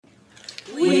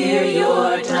We're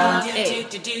your top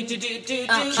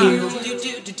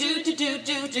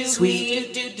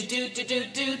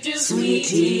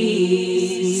sweeties.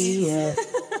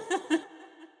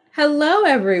 Hello,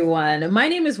 everyone. My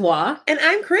name is Wah. And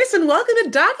I'm Chris, and welcome to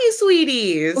Docu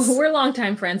Sweeties. We're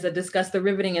longtime friends that discuss the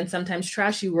riveting and sometimes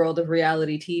trashy world of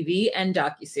reality TV and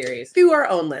docuseries. Through our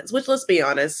own lens, which, let's be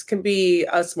honest, can be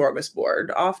a smorgasbord,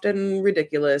 often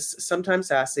ridiculous, sometimes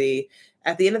sassy.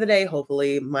 At the end of the day,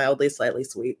 hopefully, mildly, slightly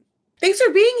sweet. Thanks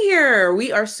for being here.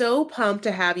 We are so pumped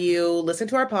to have you listen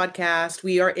to our podcast.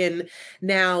 We are in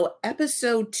now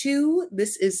episode 2.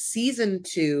 This is season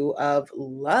 2 of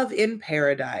Love in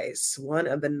Paradise, one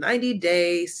of the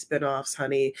 90-day spinoffs,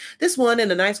 honey. This one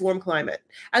in a nice warm climate,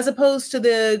 as opposed to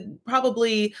the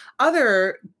probably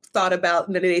other thought about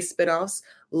 90-day spinoffs,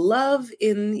 Love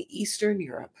in Eastern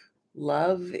Europe.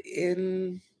 Love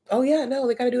in... Oh yeah, no,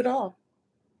 they got to do it all.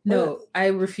 No, I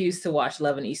refuse to watch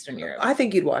Love in Eastern Europe. I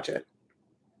think you'd watch it.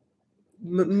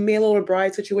 Mail order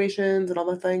bride situations and all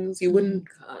the things. You wouldn't.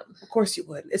 God. Of course you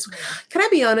would. Can I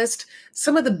be honest?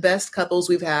 Some of the best couples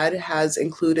we've had has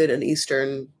included an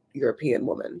Eastern European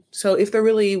woman. So if there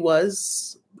really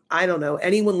was, I don't know,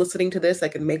 anyone listening to this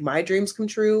that can make my dreams come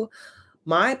true,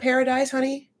 my paradise,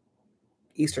 honey,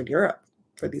 Eastern Europe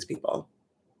for these people.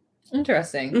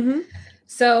 Interesting. Mm-hmm.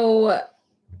 So,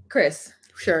 Chris.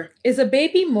 Sure. Is a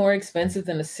baby more expensive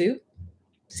than a suit?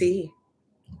 See.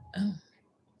 Oh.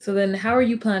 So then how are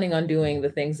you planning on doing the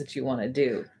things that you want to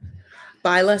do?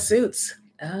 Buy less suits.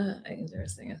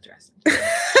 Interesting.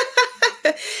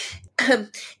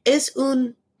 Es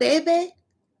un bebé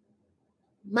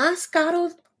más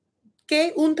caro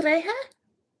que un traje?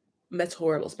 That's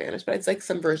horrible Spanish, but it's like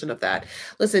some version of that.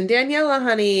 Listen, Daniela,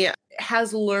 honey,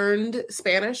 has learned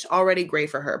Spanish already. Great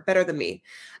for her. Better than me.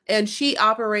 And she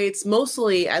operates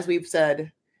mostly, as we've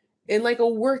said, in like a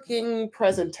working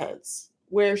present tense,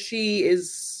 where she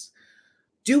is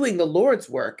doing the Lord's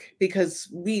work, because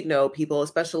we know people,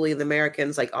 especially the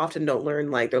Americans, like often don't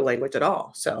learn like their language at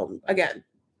all. So again,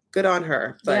 good on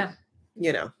her. But,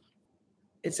 you know,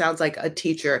 it sounds like a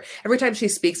teacher. Every time she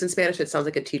speaks in Spanish, it sounds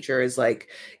like a teacher is like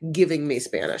giving me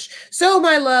Spanish. So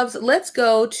my loves, let's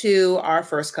go to our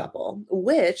first couple,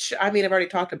 which, I mean, I've already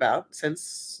talked about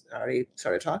since I already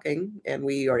started talking and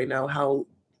we already know how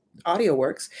audio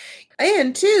works.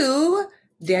 And to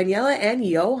Daniela and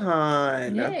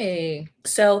Johan. Yay.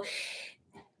 So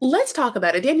let's talk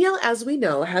about it. Daniela, as we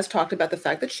know, has talked about the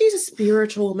fact that she's a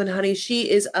spiritual woman, honey. She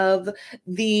is of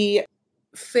the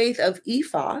faith of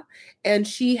Ifa, and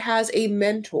she has a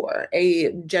mentor,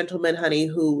 a gentleman, honey,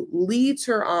 who leads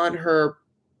her on her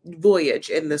voyage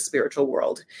in the spiritual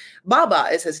world. Baba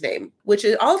is his name, which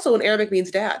is also in Arabic means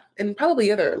dad, and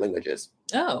probably other languages.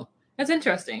 Oh, that's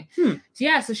interesting.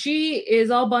 So she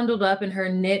is all bundled up in her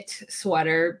knit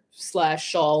sweater /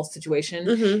 shawl situation.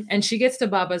 Mm-hmm. And she gets to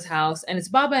Baba's house, and it's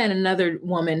Baba and another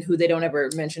woman who they don't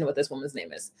ever mention what this woman's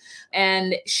name is.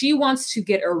 And she wants to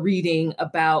get a reading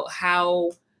about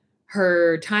how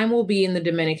her time will be in the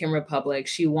Dominican Republic.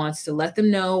 She wants to let them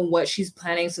know what she's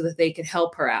planning so that they can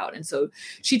help her out. And so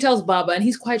she tells Baba, and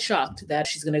he's quite shocked that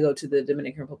she's going to go to the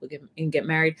Dominican Republic and get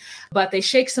married. But they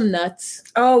shake some nuts.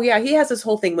 Oh, yeah. He has this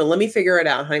whole thing. Well, let me figure it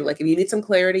out, honey. Like, if you need some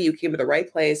clarity, you came to the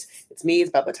right place. It's me. It's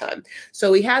Baba time.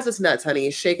 So he has his nuts, honey.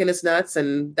 He's shaking his nuts,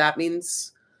 and that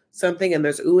means something. And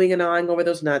there's oohing and awing over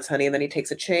those nuts, honey. And then he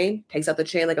takes a chain, takes out the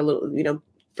chain like a little,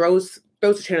 throws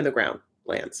the chain on the ground,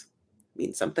 lands.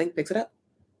 Means something, picks it up.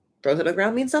 Throws it on the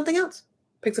ground, means something else.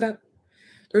 Picks it up.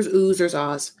 There's oohs, there's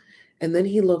ahs. And then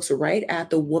he looks right at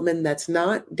the woman that's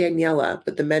not Daniela,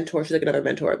 but the mentor. She's like another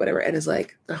mentor or whatever. And is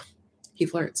like, oh, he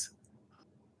flirts.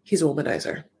 He's a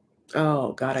womanizer.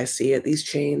 Oh, God, I see it. These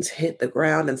chains hit the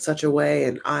ground in such a way,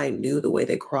 and I knew the way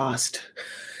they crossed,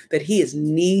 that he is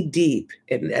knee deep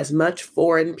in as much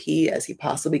foreign pee as he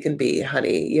possibly can be,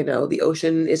 honey. The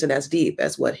ocean isn't as deep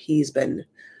as what he's been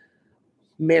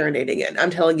marinating in. I'm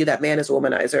telling you, that man is a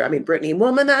womanizer. I mean, Brittany,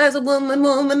 womanizer,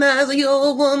 womanizer, you're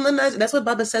a womanizer. That's what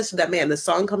Baba says to that man. The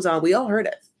song comes on. We all heard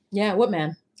it. Yeah, what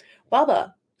man?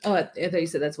 Baba. Oh, I thought you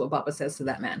said that's what Baba says to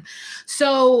that man.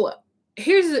 So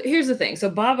here's the thing. So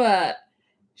Baba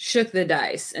shook the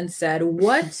dice and said,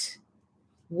 what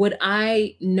would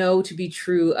I know to be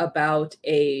true about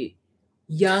a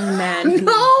young man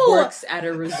who works at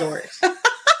a resort?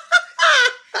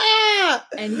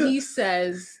 And he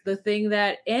says the thing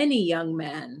that any young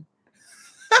man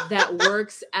that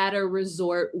works at a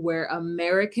resort where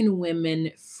American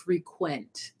women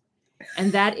frequent,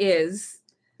 and that is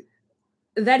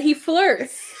that he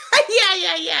flirts.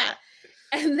 Yeah.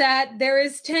 And that there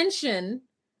is tension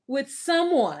with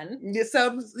someone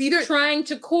either trying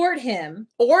to court him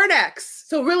or an ex.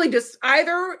 So really just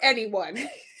either anyone. And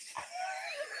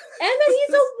that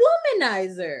he's a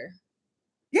womanizer.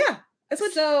 Yeah. That's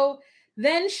what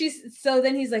then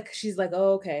he's like, she's like,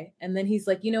 oh, okay. And then he's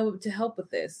like, to help with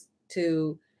this,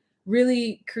 to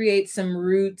really create some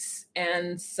roots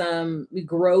and some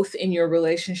growth in your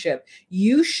relationship,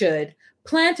 you should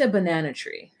plant a banana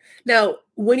tree. Now,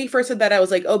 when he first said that, I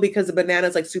was like, oh, because the banana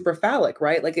is like super phallic,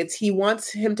 right? Like he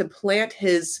wants him to plant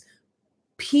his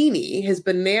his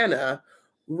banana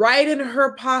right in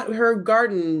her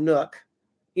garden nook,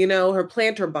 her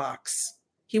planter box.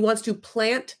 He wants to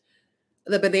plant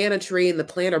the banana tree in the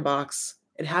planter box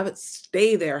and have it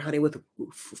stay there, honey, with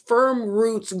firm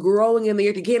roots growing in the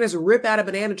earth. You can't just rip out a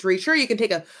banana tree. Sure, you can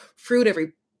take a fruit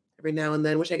every now and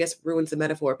then, which I guess ruins the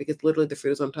metaphor because literally the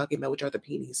fruit is what I'm talking about, which are the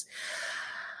peonies.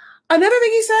 Another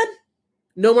thing he said,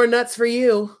 no more nuts for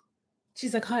you.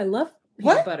 She's like, oh, I love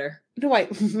peanut butter. No,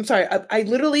 I'm sorry. I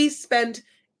literally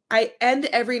I end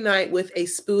every night with a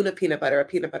spoon of peanut butter, a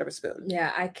peanut butter spoon.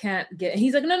 Yeah, I can't get.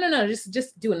 He's like, no,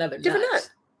 just do another different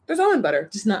nut. There's almond butter,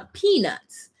 just not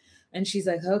peanuts. And she's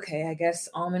like, okay, I guess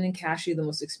almond and cashew, the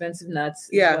most expensive nuts,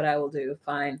 is what I will do.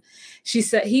 Fine. He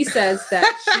says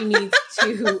that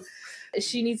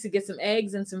she needs to get some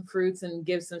eggs and some fruits and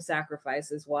give some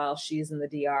sacrifices while she's in the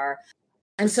DR.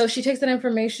 And so she takes that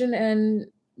information and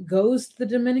goes to the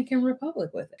Dominican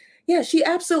Republic with it. Yeah, she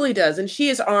absolutely does. And she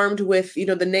is armed with, the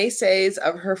naysays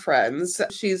of her friends.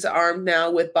 She's armed now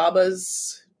with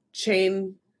Baba's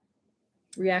chain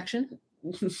reaction.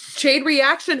 Chain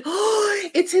reaction.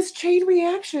 It's his chain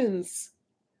reactions.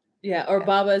 Yeah, or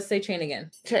Baba's, say chain again.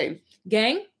 Chain.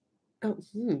 Gang? Oh.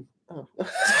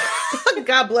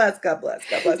 God bless. The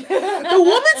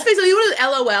woman's face,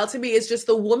 LOL to me is just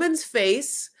the woman's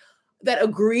face that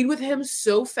agreed with him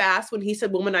so fast when he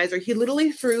said womanizer. He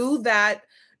literally threw that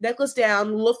necklace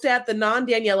down, looked at the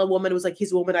non-Daniela woman, was like,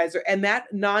 he's a womanizer. And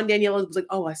that non-Daniela was like,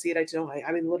 oh, I see it.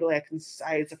 I mean, literally, it's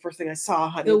the first thing I saw,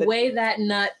 honey. The way that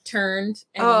nut turned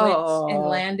and went and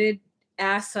landed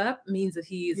ass up means that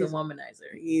he's a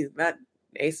womanizer. He's that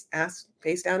ass,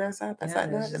 face down, ass up. That's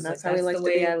that nut. And that's how he likes the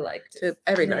way I liked it.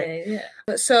 Every night. Yeah.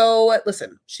 So,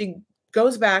 listen, she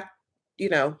goes back,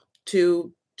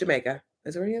 to Jamaica.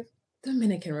 Is that where he is?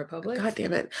 Dominican Republic. God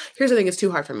damn it. Here's the thing. It's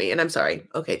too hard for me. And I'm sorry.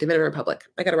 Okay. Dominican Republic.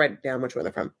 I got to write down which one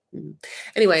they're from.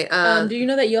 Anyway. Do you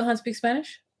know that Johan speaks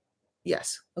Spanish?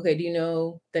 Yes. Okay. Do you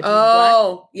know that he's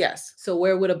black? Yes. So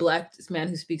where would a black man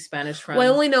who speaks Spanish from?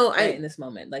 Well, I only know in this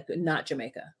moment, like not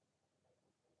Jamaica.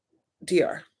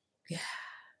 DR. Yeah.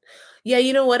 Yeah.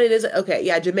 You know what it is? Okay.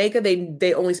 Yeah. Jamaica,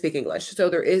 they only speak English. So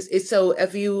there is, so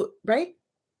if you, right?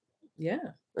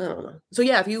 Yeah. I don't know. So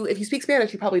yeah, if you speak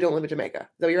Spanish, you probably don't live in Jamaica. Is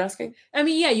that what you're asking? I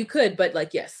mean, yeah, you could,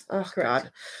 but yes. Oh correct.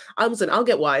 God. Listen, I'll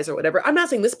get wise or whatever. I'm not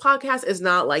saying this podcast is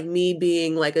not like me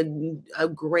being like a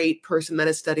great person that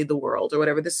has studied the world or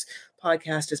whatever. This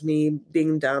podcast is me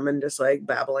being dumb and just like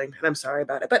babbling, and I'm sorry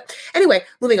about it. But anyway,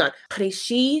 moving on. Honey,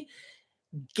 she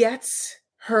gets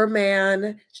her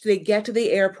man, they get to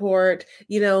the airport,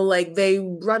 like they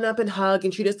run up and hug,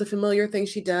 and she does the familiar thing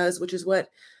she does, which is what,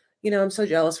 I'm so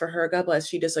jealous for her. God bless.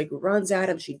 She just like runs at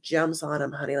him. She jumps on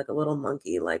him, honey, like a little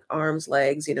monkey, like arms,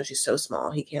 legs. She's so small.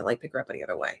 He can't like pick her up any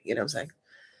other way. You know what I'm saying?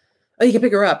 Oh, he can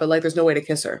pick her up, but like there's no way to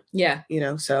kiss her. Yeah.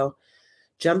 So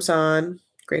jumps on.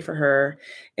 Great for her.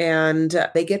 And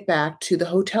they get back to the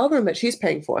hotel room that she's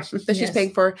paying for. She's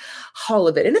paying for all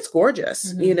of it. And it's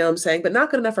gorgeous. Mm-hmm. You know what I'm saying? But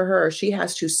not good enough for her. She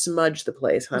has to smudge the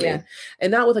place, honey. Yeah.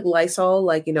 And not with like Lysol,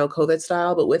 like, COVID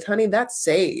style, but with, honey, that's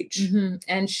sage. Mm-hmm.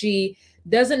 And she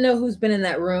doesn't know who's been in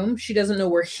that room. She doesn't know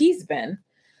where he's been.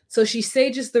 So she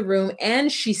sages the room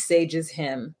and she sages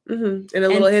him. Mm-hmm.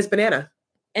 And his banana.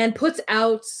 And puts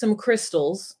out some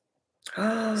crystals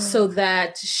so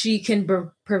that she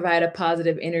can provide a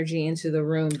positive energy into the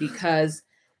room because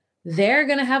they're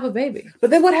going to have a baby. But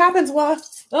then what happens,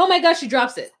 Oh my gosh, she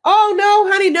drops it. Oh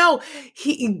no, honey, no.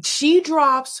 She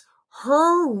drops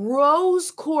her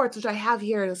rose quartz, which I have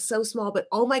here, and it's so small, but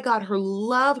oh my God, her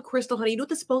love crystal, honey. You know what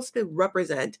this is supposed to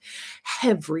represent?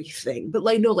 Everything. But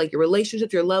like, no, like your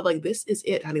relationships, your love, like this is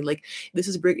it, honey. Like this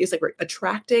is, it's like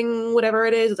attracting whatever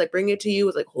it is. It's like bringing it to you.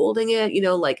 It's like holding it,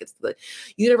 like it's the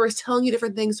universe telling you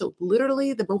different things. So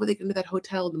literally the moment they get into that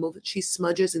hotel, the moment she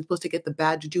smudges and supposed to get the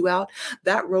bad juju out,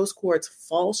 that rose quartz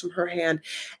falls from her hand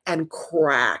and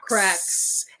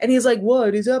cracks. And he's like,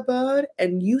 what? Is that bad?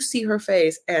 And you see her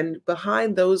face, and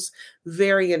behind those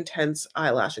very intense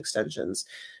eyelash extensions,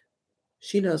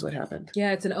 she knows what happened.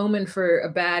 Yeah, it's an omen for a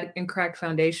bad and cracked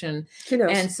foundation. She knows.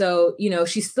 And so,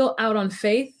 she's still out on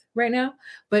faith right now,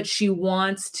 but she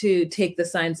wants to take the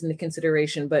signs into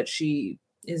consideration, but she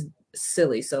is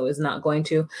silly, so is not going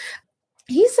to.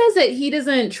 He says that he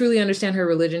doesn't truly understand her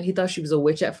religion. He thought she was a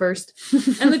witch at first.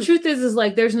 And the truth is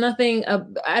like, there's nothing,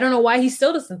 I don't know why he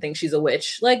still doesn't think she's a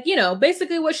witch. Like, you know,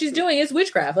 basically what she's doing is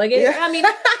witchcraft. Like, I mean,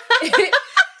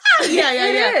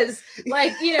 it is.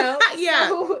 Like, you know,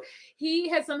 so he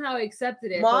has somehow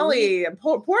accepted it. Molly,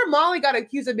 poor Molly got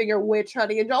accused of being a witch,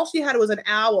 honey. And all she had was an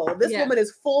owl. This woman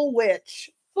is full witch.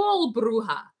 Full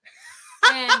bruja.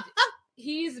 And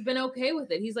he's been okay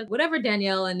with it. He's like, whatever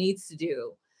Daniela needs to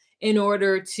do in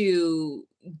order to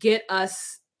get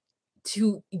us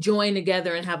to join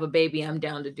together and have a baby, I'm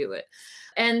down to do it.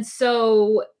 And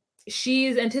so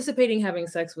she's anticipating having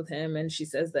sex with him. And she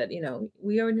says that, you know,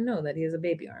 we already know that he has a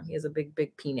baby arm. He has a big,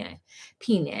 big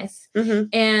penis. Mm-hmm.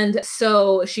 And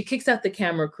so she kicks out the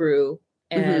camera crew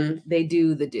and they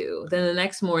do the do. Then the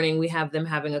next morning we have them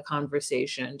having a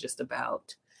conversation just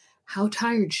about how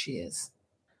tired she is.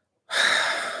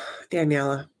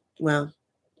 Daniela, well,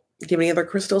 do you have any other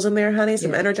crystals in there, honey?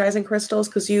 Some energizing crystals?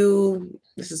 Because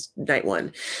this is night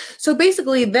one. So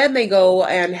basically, then they go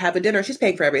and have a dinner. She's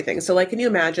paying for everything. So, like, can you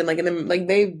imagine, like, and then, like,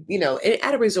 they, you know,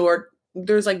 at a resort,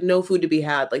 there's like no food to be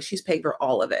had. Like, she's paying for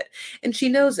all of it. And she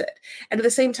knows it. And at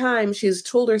the same time, she's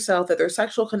told herself that their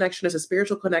sexual connection is a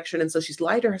spiritual connection. And so she's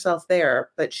lied to herself there.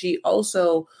 But she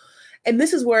also, and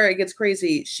this is where it gets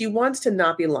crazy, she wants to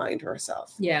not be lying to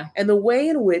herself. Yeah. And the way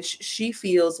in which she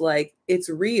feels like it's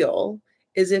real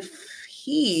is if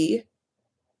he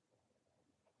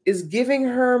is giving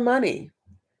her money,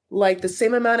 like the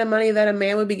same amount of money that a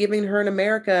man would be giving her in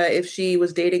America if she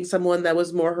was dating someone that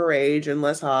was more her age and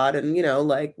less hot and, you know,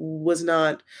 like was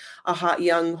not a hot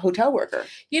young hotel worker.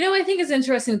 You know, I think it's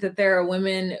interesting that there are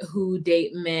women who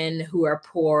date men who are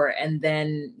poor and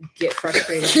then get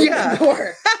frustrated. Yeah.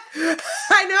 Poor.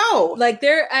 I know. Like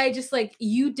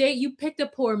you picked a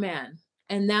poor man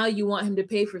and now you want him to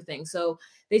pay for things. So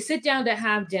they sit down to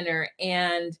have dinner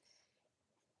and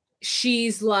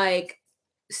she's like,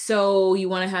 so you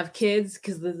want to have kids?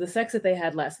 Because the sex that they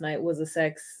had last night was a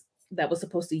sex that was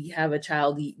supposed to have a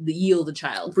child, yield a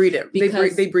child. Breed it.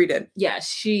 They breed it. Yeah,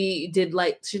 she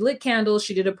lit candles.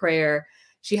 She did a prayer.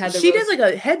 She did like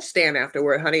a headstand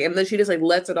afterward, honey. And then she just like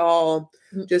lets it all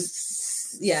just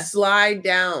slide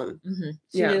down. Mm-hmm.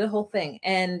 She did the whole thing.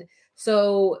 And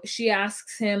so she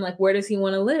asks him, like, where does he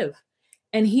want to live?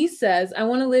 And he says, I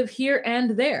want to live here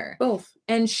and there. Both.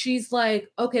 And she's like,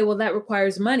 okay, well, that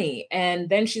requires money. And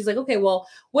then she's like, okay, well,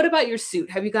 what about your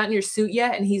suit? Have you gotten your suit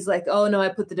yet? And he's like, oh, no, I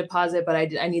put the deposit, but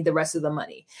I need the rest of the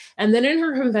money. And then in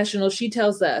her confessional, she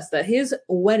tells us that his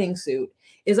wedding suit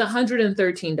is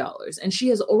 $113. And she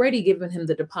has already given him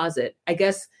the deposit, I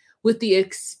guess, with the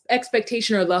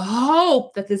expectation or the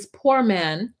hope that this poor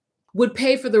man would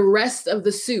pay for the rest of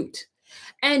the suit.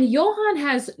 And Johan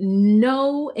has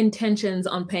no intentions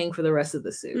on paying for the rest of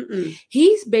the suit. Mm-mm.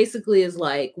 He basically is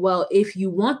like, well, if you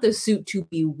want the suit to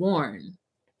be worn,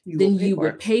 then you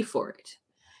will pay for it.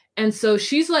 And so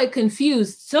she's like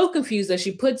so confused that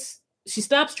she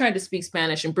stops trying to speak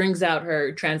Spanish and brings out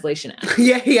her translation app.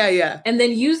 Yeah. And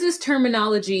then uses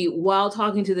terminology while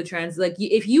talking to the like,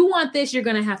 if you want this, you're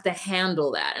going to have to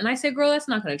handle that. And I say, girl, that's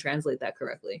not going to translate that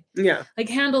correctly. Yeah. Like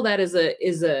handle that is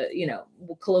a, you know,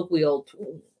 colloquial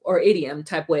or idiom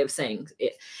type way of saying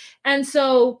it. And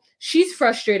so she's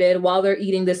frustrated while they're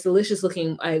eating this delicious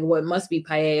looking, what must be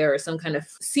paella or some kind of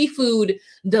seafood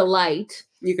delight.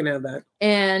 You can have that.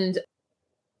 And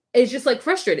it's just like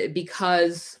frustrated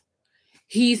because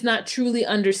he's not truly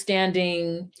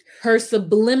understanding her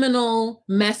subliminal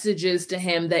messages to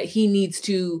him that he needs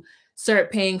to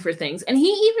start paying for things. And he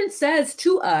even says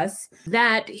to us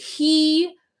that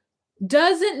he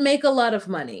doesn't make a lot of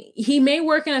money. He may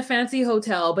work in a fancy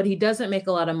hotel, but he doesn't make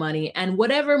a lot of money. And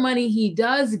whatever money he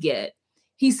does get,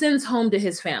 he sends home to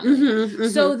his family. Mm-hmm.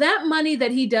 So that money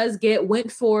that he does get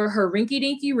went for her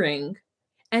rinky-dinky ring.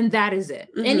 And that is it.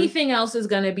 Mm-hmm. Anything else is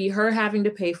going to be her having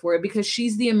to pay for it because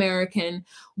she's the American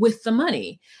with the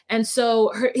money. And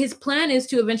so his plan is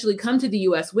to eventually come to the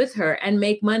U.S. with her and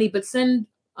make money, but send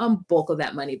bulk of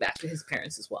that money back to his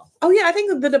parents as well. Oh, yeah. I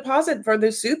think the deposit for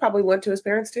the suit probably went to his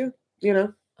parents, too. You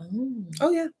know?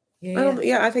 Oh, yeah.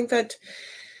 Yeah. I think that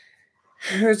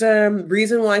there's a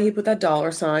reason why he put that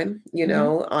dollar sign, you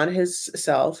know, on his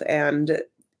self. And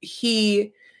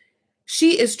she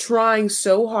is trying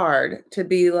so hard to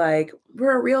be like,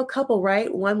 we're a real couple,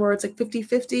 right? One where it's like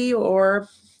 50-50 or,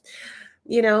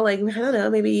 you know, like, I don't know,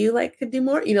 maybe you like could do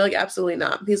more, you know, like absolutely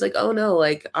not. He's like, oh no,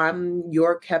 like I'm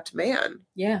your kept man.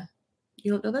 Yeah.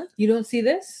 You don't know that? You don't see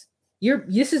this?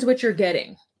 This is what you're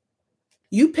getting.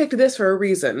 you picked this for a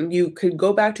reason. You could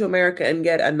go back to America and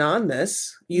get a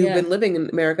non-this. You've been living in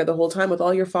America the whole time with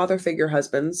all your father figure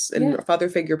husbands and father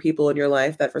figure people in your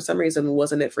life that for some reason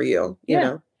wasn't it for you, you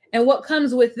know? And what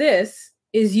comes with this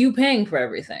is you paying for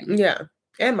everything. Yeah.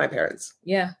 And my parents.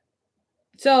 Yeah.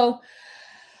 So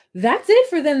that's it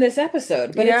for them this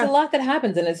episode, but it's a lot that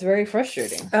happens and it's very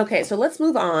frustrating. Okay, so let's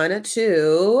move on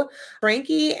to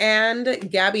Frankie and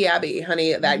Gabby Abby,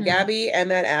 honey, that Gabby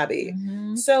and that Abby.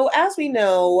 So as we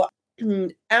know,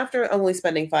 after only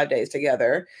spending 5 days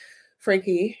together,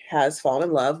 Frankie has fallen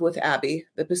in love with Abby,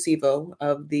 the placebo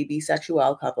of the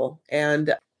bisexual couple,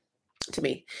 and to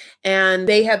me, and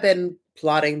they have been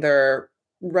plotting their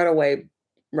runaway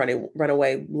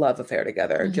love affair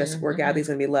together, just where Gabby's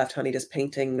gonna be left, honey, just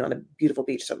painting on a beautiful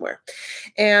beach somewhere.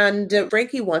 And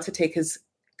Frankie wants to take his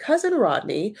cousin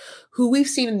Rodney, who we've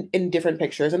seen in different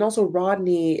pictures, and also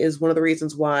Rodney is one of the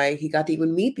reasons why he got to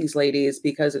even meet these ladies,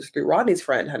 because it's through Rodney's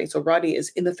friend, honey. So Rodney is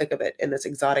in the thick of it in this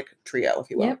exotic trio, if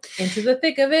you will. Yep, into the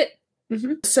thick of it.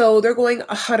 So they're going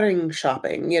hunting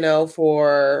shopping,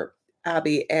 for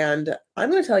Abby, and I'm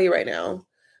going to tell you right now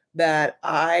that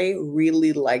I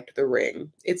really liked the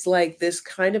ring. It's like this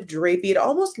kind of drapey. It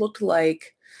almost looked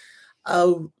like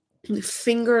a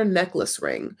finger necklace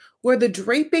ring, where the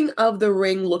draping of the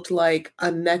ring looked like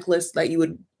a necklace that you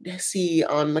would see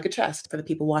on like a chest. For the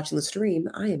people watching the stream,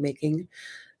 I am making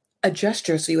a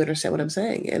gesture so you understand what I'm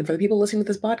saying. And for the people listening to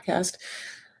this podcast,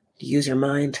 use your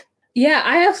mind. Yeah,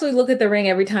 I actually look at the ring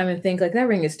every time and think like that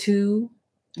ring is too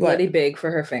bloody big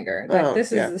for her finger. Like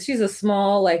she's a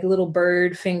small, like little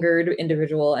bird fingered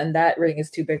individual, and that ring is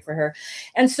too big for her.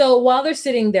 And so while they're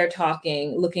sitting there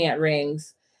talking, looking at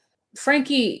rings,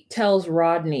 Frankie tells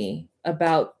Rodney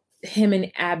about him and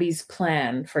Abby's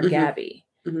plan for Gabby.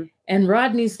 And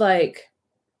Rodney's like,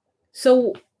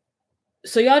 so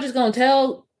y'all just gonna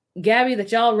tell Gabby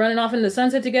that y'all running off into the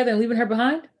sunset together and leaving her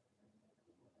behind?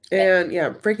 And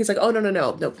Frankie's like, oh,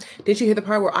 no. Did you hear the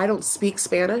part where I don't speak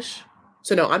Spanish?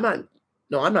 So I'm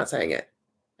not saying it.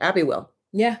 Abby will.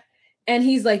 Yeah. And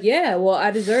he's like, yeah, well,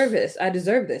 I deserve this. I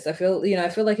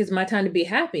feel like it's my time to be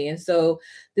happy. And so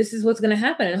this is what's going to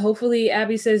happen. And hopefully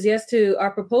Abby says yes to our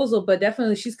proposal, but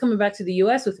definitely she's coming back to the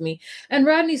US with me. And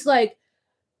Rodney's like,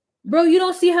 bro, you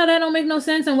don't see how that don't make no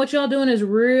sense. And what y'all doing is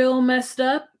real messed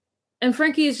up. And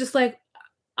Frankie is just like,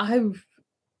 I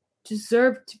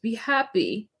deserve to be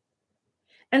happy.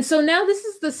 And so now this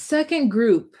is the second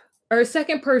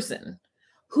person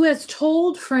who has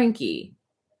told Frankie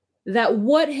that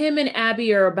what him and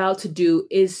Abby are about to do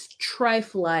is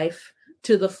trife life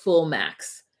to the full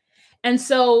max. And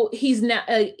so he's now,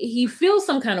 he feels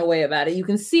some kind of way about it. You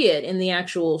can see it in the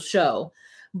actual show,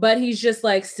 but he's just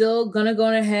like still gonna go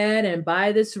ahead and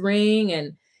buy this ring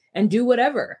and do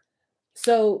whatever.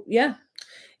 So, yeah.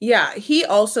 Yeah, he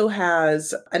also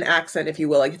has an accent, if you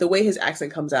will. Like the way his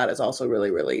accent comes out is also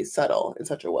really, really subtle in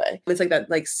such a way. It's like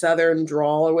that like Southern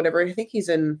drawl or whatever. I think he's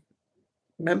in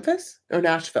Memphis or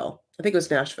Nashville. I think it was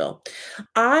Nashville.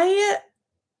 I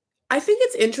think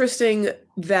it's interesting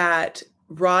that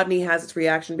Rodney has its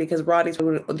reaction because Rodney's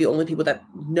one of the only people that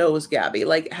knows Gabby,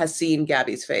 like has seen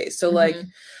Gabby's face. So like,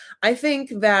 I think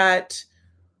that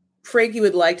Frankie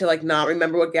would like to like not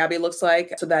remember what Gabby looks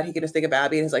like so that he can just think of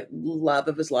Abby and his like love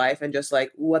of his life and just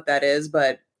like what that is.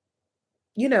 But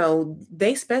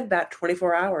they spent that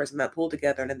 24 hours in that pool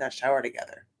together and in that shower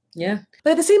together. Yeah.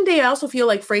 But at the same day, I also feel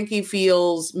like Frankie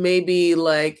feels maybe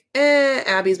like,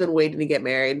 Abby's been waiting to get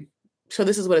married. So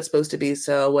this is what it's supposed to be.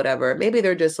 So whatever. Maybe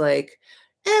they're just like,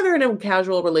 they're in a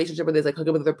casual relationship where they like hook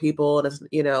up with other people. And it's,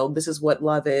 this is what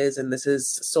love is. And this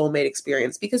is soulmate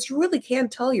experience, because you really can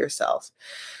tell yourself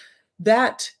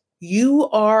that you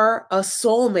are a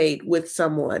soulmate with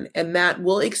someone, and that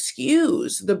will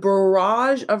excuse the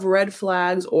barrage of red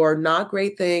flags or not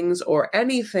great things or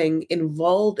anything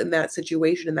involved in that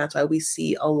situation. And that's why we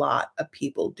see a lot of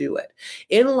people do it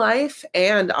in life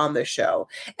and on the show.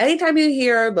 Anytime you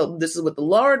hear, this is what the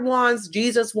Lord wants,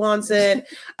 Jesus wants it,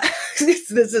 this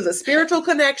is a spiritual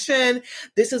connection,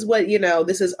 this is what,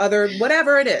 this is other,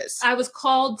 whatever it is. I was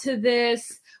called to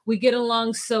this. We get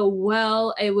along so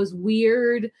well. It was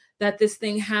weird that this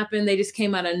thing happened. They just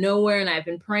came out of nowhere, and I've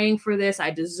been praying for this.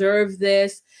 I deserve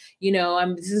this.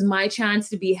 This is my chance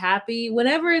to be happy.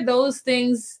 Whenever those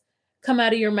things come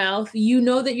out of your mouth, you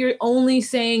know that you're only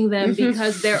saying them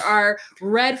because there are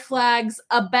red flags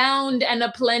abound and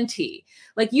aplenty.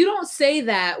 Like, you don't say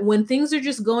that when things are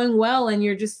just going well and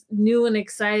you're just new and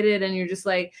excited and you're just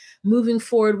like moving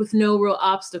forward with no real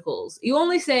obstacles. You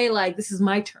only say like, this is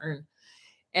my turn.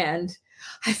 And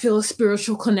I feel a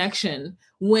spiritual connection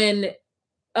when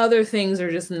other things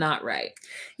are just not right.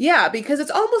 Yeah, because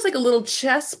it's almost like a little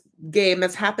chess game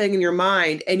that's happening in your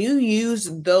mind, and you use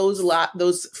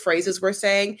those phrases we're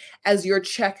saying as your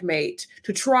checkmate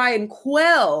to try and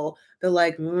quell the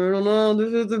like, I don't know,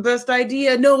 this is the best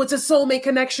idea. No, it's a soulmate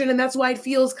connection, and that's why it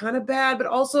feels kind of bad, but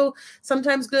also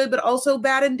sometimes good, but also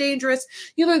bad and dangerous.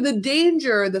 You know, the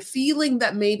danger, the feeling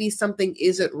that maybe something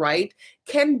isn't right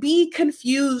can be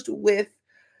confused with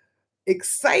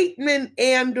excitement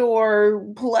and or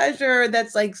pleasure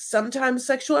that's like sometimes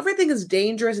sexual. Everything is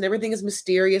dangerous and everything is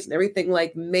mysterious and everything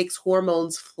like makes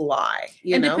hormones fly,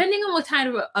 and depending on what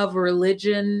kind of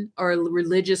religion or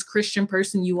religious Christian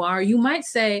person you are, you might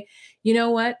say, you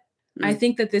know what, I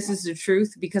think that this is the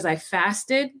truth because I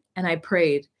fasted and I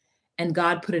prayed and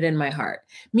God put it in my heart.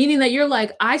 Meaning that you're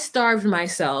like, I starved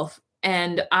myself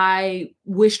and I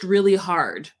wished really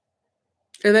hard.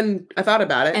 And then I thought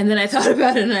about it. And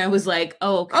I was like,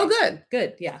 oh, okay. Oh, good.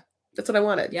 Good. Yeah. That's what I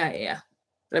wanted. Yeah. And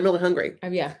I'm really hungry.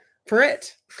 Yeah. For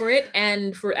it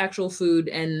and for actual food,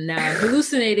 and now I'm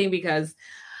hallucinating because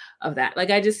of that. Like,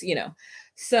 I just,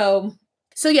 so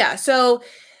yeah. So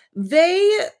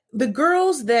the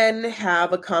girls then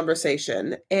have a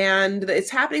conversation, and it's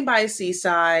happening by a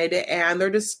seaside, and they're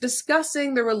just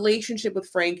discussing their relationship with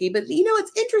Frankie. But,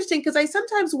 it's interesting because I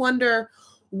sometimes wonder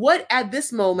what at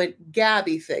this moment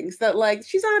Gabby thinks that like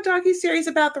she's on a docuseries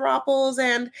about throuples,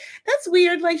 and that's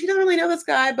weird. Like she doesn't really know this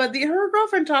guy, but her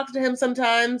girlfriend talks to him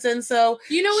sometimes, and so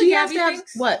what Gabby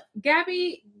thinks? What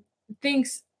Gabby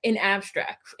thinks in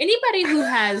abstract. Anybody who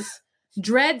has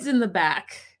dreads in the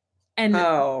back and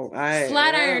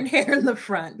flat iron hair in the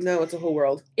front, no, it's a whole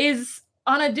world, is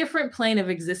on a different plane of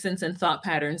existence and thought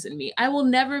patterns than me. I will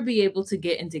never be able to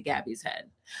get into Gabby's head.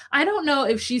 I don't know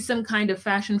if she's some kind of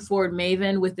fashion forward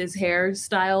maven with this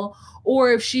hairstyle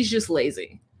or if she's just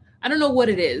lazy. I don't know what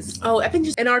it is. Oh, I think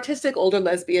just an artistic older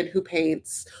lesbian who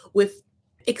paints with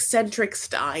eccentric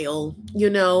style,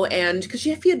 and because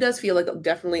she does feel like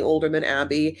definitely older than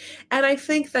Abby. And I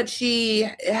think that she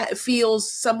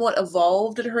feels somewhat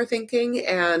evolved in her thinking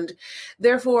and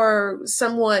therefore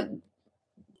somewhat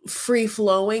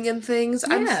free-flowing in things.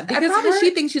 Yeah, because probably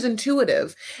she thinks she's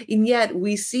intuitive, and yet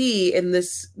we see in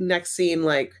this next scene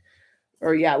with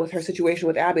her situation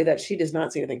with Abby that she does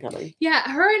not see anything coming. Yeah,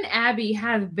 her and Abby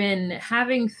have been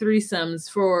having threesomes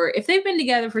if they've been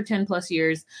together for 10 plus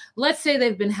years, let's say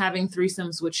they've been having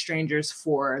threesomes with strangers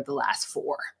for the last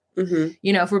 4,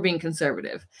 if we're being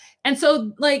conservative. And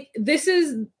so like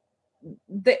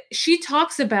she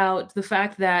talks about the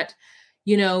fact that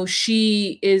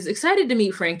she is excited to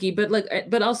meet Frankie,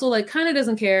 but also like kind of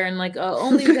doesn't care. And like,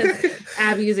 only because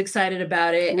Abby is excited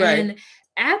about it. Right. And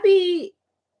Abby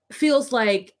feels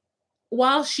like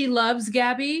while she loves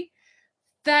Gabby,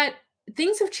 that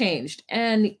things have changed.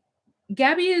 And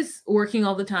Gabby is working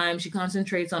all the time. She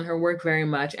concentrates on her work very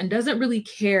much and doesn't really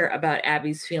care about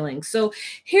Abby's feelings. So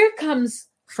here comes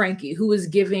Frankie, who is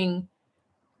giving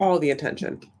all the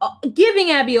attention. Giving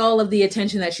Abby all of the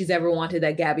attention that she's ever wanted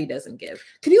that Gabby doesn't give.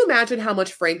 Can you imagine how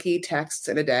much Frankie texts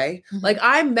in a day? Mm-hmm. Like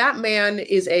that man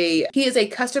is a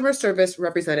customer service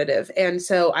representative. And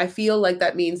so I feel like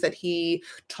that means that he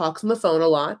talks on the phone a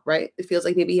lot, right? It feels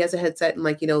like maybe he has a headset and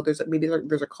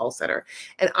there's a call center.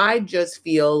 And I just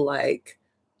feel like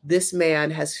this man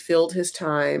has filled his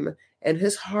time and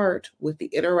his heart with the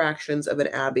interactions of an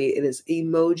Abby. It is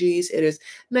emojis. It is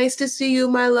nice to see you,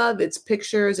 my love. It's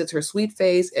pictures. It's her sweet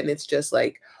face. And it's just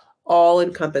like all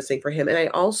encompassing for him. And I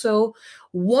also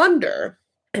wonder,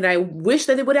 and I wish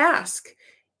that it would ask,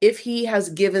 if he has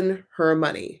given her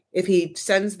money, if he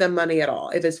sends them money at all,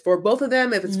 if it's for both of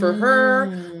them, if it's for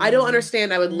her. I don't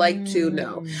understand. I would like to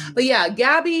know. But yeah,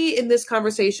 Gabby in this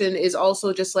conversation is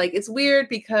also just like, it's weird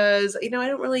because, I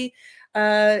don't really...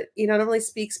 I don't really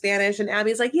speak Spanish. And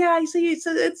Abby's like, yeah, I see.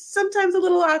 So it's sometimes a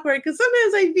little awkward because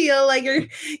sometimes I feel like you're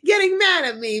getting mad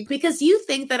at me because you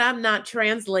think that I'm not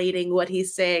translating what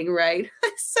he's saying, right?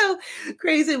 It's so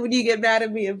crazy when you get mad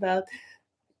at me about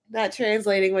not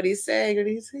translating what he's saying. And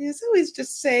he's always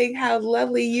just saying how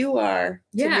lovely you are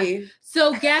to me.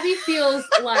 So Gabby feels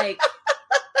like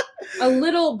a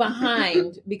little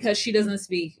behind because she doesn't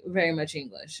speak very much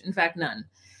English. In fact, none.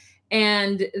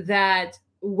 And that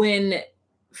when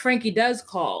Frankie does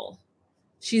call,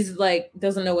 she's like,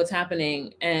 doesn't know what's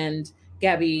happening. And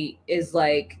Gabby is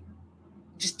like,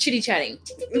 just chitty-chatting.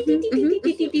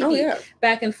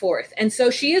 Back and forth. And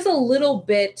so she is a little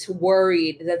bit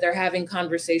worried that they're having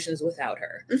conversations without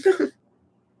her.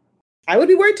 I would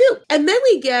be worried too. And then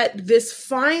we get this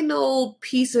final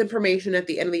piece of information at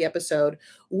the end of the episode,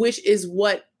 which is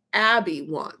what Abby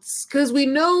wants. Because we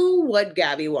know what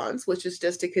Gabby wants, which is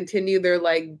just to continue their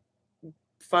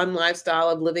fun lifestyle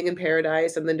of living in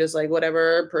paradise, and then just like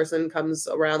whatever person comes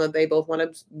around that they both want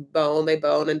to bone, they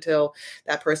bone until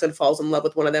that person falls in love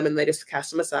with one of them and they just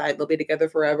cast them aside. They'll be together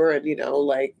forever, and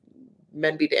like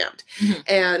men be damned. Mhm.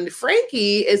 And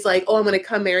Frankie is like, oh, I'm going to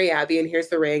come marry Abby, and here's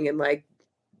the ring, and like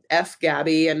F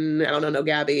Gabby, and I don't know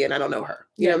Gabby, and I don't know her.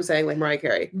 You know what I'm saying? Like Mariah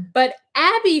Carey. But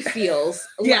Abby feels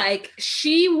like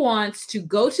she wants to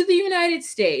go to the United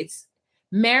States,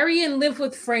 marry and live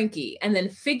with Frankie, and then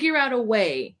figure out a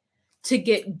way to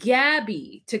get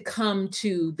Gabby to come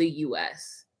to the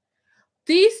US.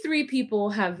 These three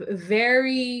people have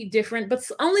very different, but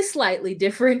only slightly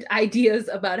different ideas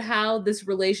about how this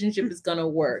relationship is going to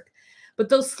work. But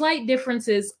those slight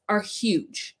differences are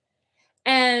huge.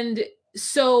 And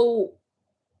so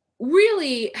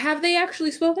really, have they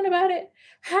actually spoken about it?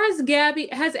 Has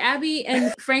Abby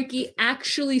and Frankie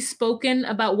actually spoken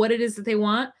about what it is that they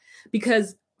want?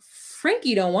 Because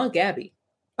Frankie don't want Gabby.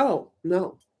 Oh,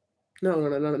 no.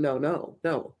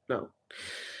 No.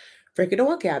 Frankie don't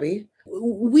want Gabby.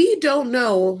 We don't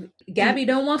know. Gabby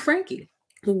don't want Frankie.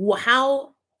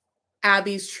 How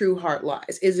Abby's true heart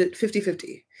lies. Is it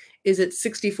 50-50? Is it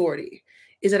 60-40?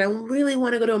 Is it I really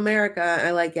want to go to America and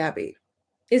I like Gabby?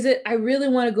 Is it I really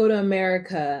want to go to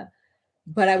America,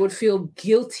 but I would feel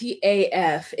guilty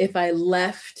AF if I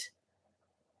left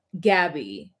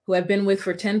Gabby, who I've been with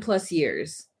for 10 plus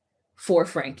years, for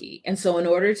Frankie. And so in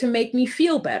order to make me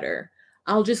feel better,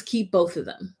 I'll just keep both of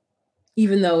them,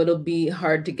 even though it'll be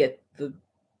hard to get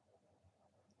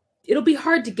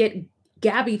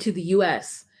Gabby to the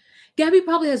US. Gabby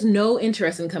probably has no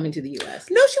interest in coming to the US.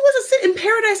 No, she wants to sit in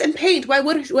paradise and paint. Why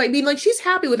would I mean, like, she's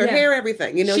happy with her hair,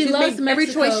 everything. She's loves made every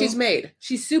choice she's made.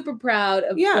 She's super proud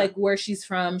of like where she's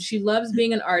from. She loves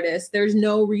being an artist. There's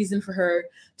no reason for her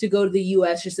to go to the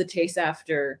US just to chase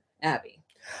after Abby.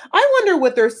 I wonder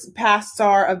what their pasts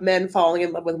are of men falling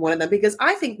in love with one of them, because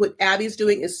I think what Abby's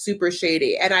doing is super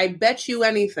shady. And I bet you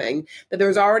anything that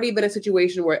there's already been a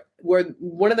situation where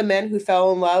one of the men who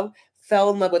fell in love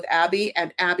with Abby,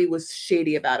 and Abby was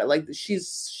shady about it. Like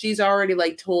she's already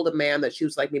like told a man that she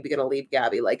was like maybe gonna leave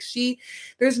Gabby. Like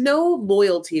there's no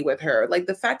loyalty with her. Like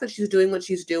the fact that she's doing what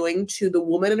she's doing to the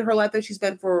woman in her life that she's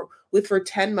been with for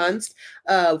 10 months,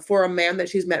 for a man that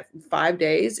she's met for 5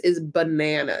 days is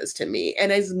bananas to me.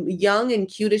 And as young and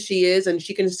cute as she is, and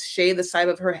she can shave the side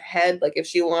of her head like if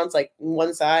she wants, like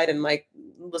one side, and like,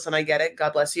 listen, I get it,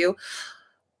 God bless you,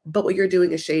 but what you're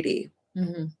doing is shady.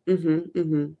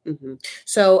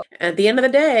 So at the end of the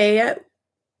day,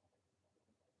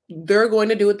 they're going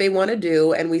to do what they want to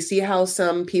do, and we see how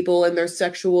some people in their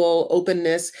sexual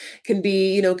openness can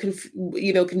be,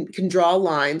 can draw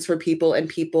lines for people, and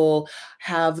people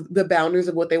have the boundaries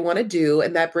of what they want to do.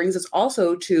 And that brings us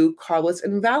also to Carlos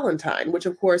and Valentine, which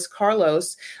of course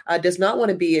Carlos does not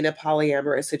want to be in a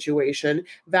polyamorous situation.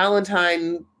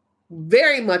 Valentine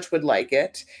very much would like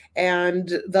it,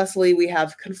 and thusly we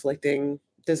have conflicting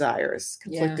desires,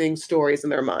 conflicting stories in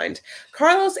their mind.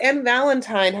 Carlos and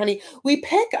Valentine, honey, we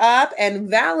pick up, and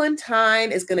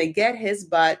Valentine is going to get his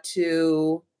butt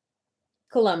to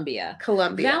Colombia.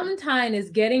 Valentine is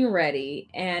getting ready,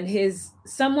 and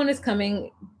someone is coming.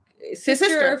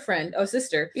 Sister or friend,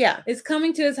 sister, is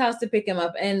coming to his house to pick him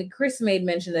up. And Chris made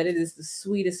mention that it is the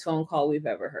sweetest phone call we've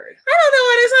ever heard. I don't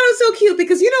know, and it's so cute,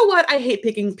 because you know what? I hate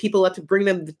picking people up to bring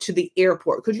them to the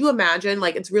airport. Could you imagine?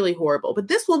 Like, it's really horrible. But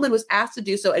this woman was asked to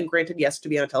do so, and granted, yes, to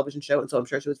be on a television show, and so I'm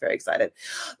sure she was very excited.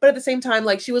 But at the same time,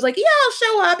 like, she was like, yeah, I'll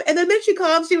show up. And then she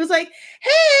comes, she was like,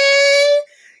 hey,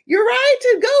 you're right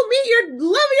to go meet your love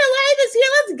of your life is here.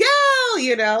 Let's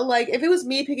go. Like if it was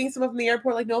me picking someone from the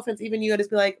airport, like no offense, even you, I'd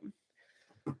just be like,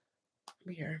 I'm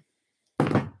here.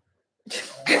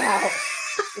 Wow.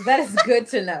 That is good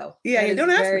to know. Yeah, don't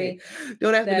ask me.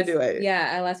 Don't ask me to do it.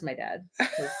 Yeah, I'll ask my dad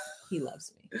because he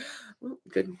loves me. Well,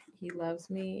 good. He loves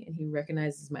me and he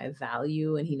recognizes my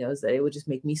value, and he knows that it would just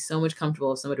make me so much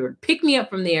comfortable if somebody would pick me up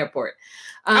from the airport.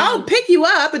 I'll pick you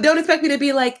up, but don't expect me to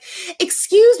be like,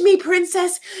 excuse me,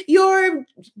 princess, your,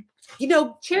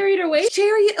 chariot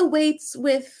awaits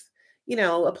with,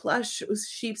 a plush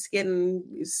sheepskin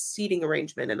seating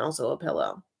arrangement and also a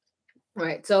pillow.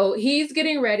 Right. So he's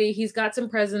getting ready. He's got some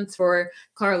presents for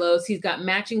Carlos. He's got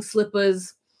matching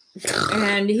slippers.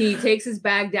 And he takes his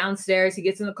bag downstairs. He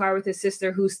gets in the car with his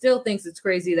sister, who still thinks it's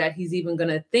crazy that he's even going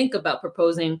to think about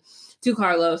proposing to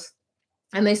Carlos.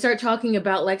 And they start talking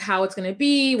about like how it's going to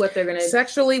be, what they're going to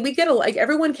sexually. We get like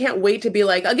everyone can't wait to be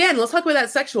like, again, let's talk about that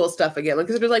sexual stuff again.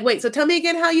 Because they're like, wait, so tell me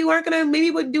again how you aren't gonna maybe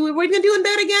what are you gonna do in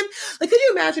bed again? Like, could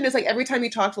you imagine? It's like every time you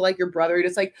talk to like your brother,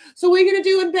 it's like, so what are you gonna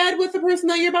do in bed with the person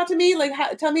that you're about to meet? Like,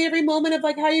 tell me every moment of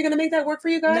like how you're gonna make that work for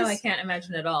you guys. No, I can't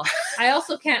imagine at all. I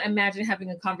also can't imagine having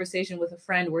a conversation with a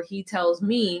friend where he tells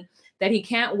me that he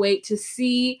can't wait to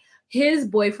see his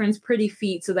boyfriend's pretty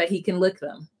feet so that he can lick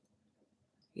them.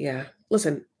 Yeah,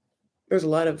 listen. There's a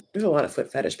lot of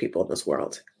foot fetish people in this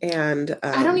world, and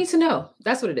I don't need to know.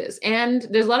 That's what it is. And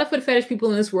there's a lot of foot fetish people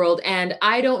in this world, and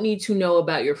I don't need to know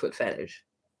about your foot fetish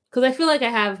because I feel like I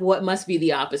have what must be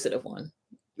the opposite of one.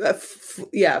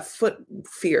 Foot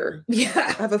fear. Yeah,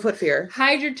 I have a foot fear.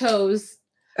 Hide your toes.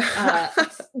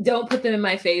 Don't put them in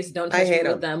my face. Don't touch me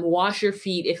with them. Wash your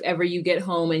feet if ever you get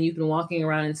home and you've been walking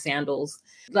around in sandals.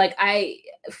 Like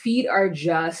feet are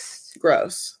just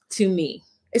gross to me.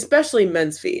 Especially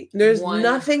men's feet. There's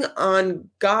nothing on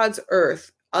God's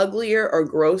earth uglier or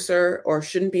grosser or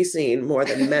shouldn't be seen more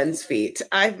than men's feet.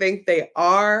 I think they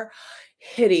are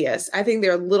hideous. I think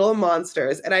they're little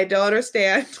monsters, and I don't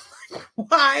understand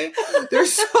why they're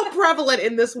so prevalent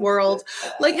in this world.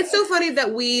 Like, it's so funny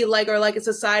that we like are like a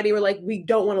society where like we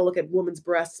don't want to look at women's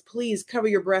breasts. Please cover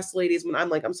your breasts, ladies. When I'm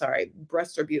like, I'm sorry,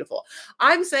 breasts are beautiful.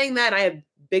 I'm saying that I have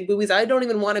big boobies. I don't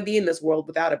even want to be in this world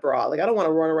without a bra. Like, I don't want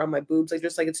to run around my boobs. Like,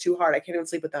 just like it's too hard. I can't even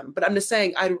sleep with them. But I'm just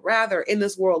saying, I'd rather in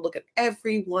this world look at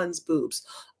everyone's boobs,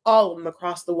 all of them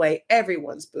across the way,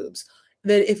 everyone's boobs,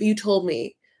 than if you told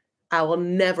me I will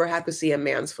never have to see a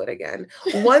man's foot again.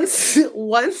 Once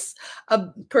a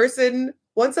person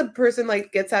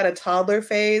like gets out of toddler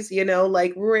phase, you know,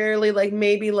 like rarely, like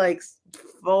maybe like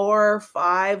 4 or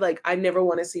 5, like I never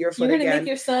want to see your foot again. You're gonna make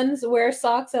your sons wear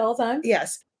socks all the time?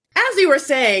 Yes. As we were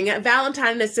saying,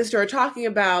 Valentine and his sister are talking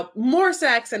about more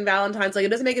sex and Valentine's. Like, it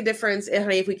doesn't make a difference,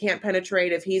 honey, if we can't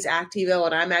penetrate, if he's activo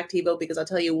and I'm activo, because I'll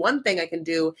tell you one thing I can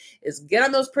do is get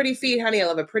on those pretty feet, honey. I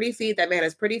love a pretty feet. That man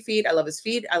has pretty feet. I love his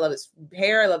feet. I love his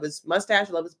hair. I love his mustache.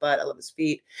 I love his butt. I love his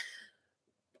feet.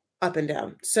 Up and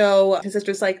down. So his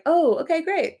sister's like, oh, okay,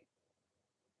 great.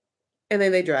 And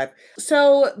then they drive.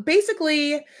 So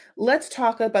basically, let's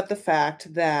talk about the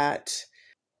fact that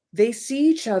they see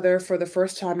each other for the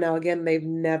first time. Now, again, they've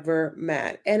never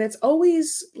met. And it's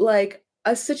always like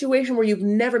a situation where you've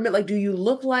never met. Like, do you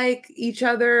look like each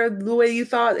other the way you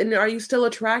thought? And are you still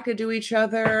attracted to each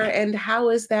other? And how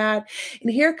is that?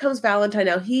 And here comes Valentine.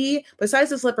 Now, he, besides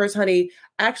the slippers, honey,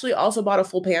 actually also bought a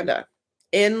full panda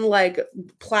in like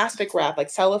plastic wrap, like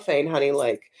cellophane, honey.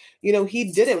 Like, you know, he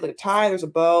did it with a tie, there's a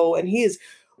bow, and he is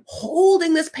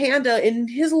holding this panda in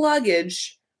his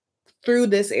luggage through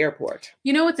this airport.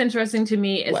 You know what's interesting to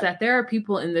me is that there are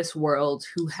people in this world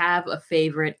who have a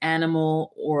favorite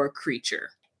animal or creature.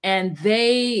 And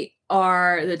they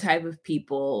are the type of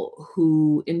people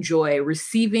who enjoy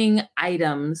receiving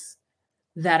items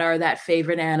that are that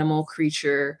favorite animal,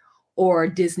 creature, or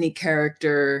Disney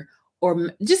character, or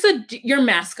just your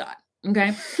mascot.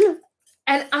 Okay.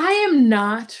 And I am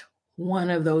not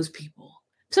one of those people.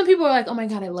 Some people are like, oh my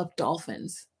God, I love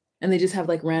dolphins. And they just have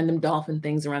like random dolphin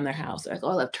things around their house. They're like, oh,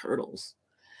 I love turtles.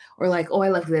 Or like, oh, I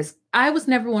love this. I was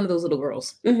never one of those little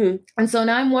girls. Mm-hmm. And so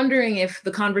now I'm wondering if the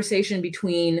conversation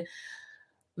between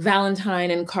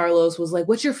Valentine and Carlos was like,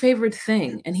 what's your favorite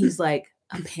thing? And he's like,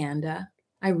 a panda.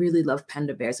 I really love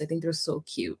panda bears. I think they're so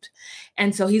cute.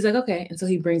 And so he's like, okay. And so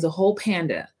he brings a whole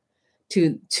panda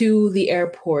to the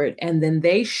airport. And then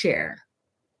they share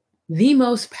the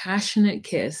most passionate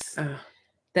kiss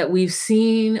that we've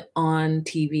seen on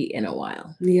TV in a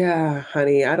while. Yeah,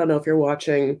 honey. I don't know if you're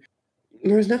watching.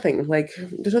 There's nothing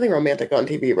romantic on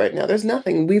TV right now. There's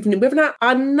nothing. We've not,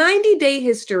 on 90 Day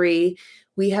History,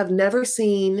 we have never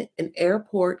seen an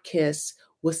airport kiss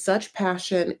with such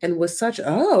passion and with such,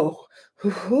 boy,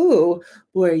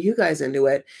 are you guys into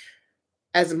it,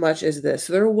 as much as this.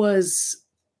 There was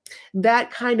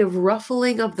that kind of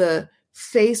ruffling of the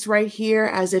face right here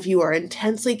as if you are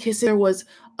intensely kissing. There was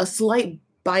a slight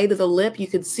bite of the lip. You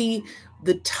could see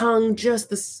the tongue, just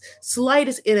the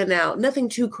slightest in and out. Nothing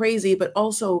too crazy, but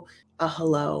also a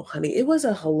hello, honey. It was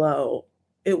a hello.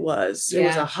 It was. Yeah. It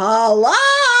was a hello.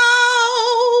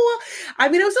 I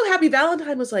mean, I was so happy.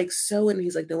 Valentine was like and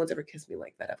he's like, no one's ever kissed me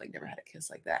like that. I've like never had a kiss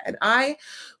like that. And I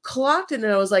clocked it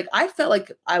and I was like, I felt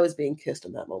like I was being kissed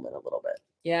in that moment a little bit.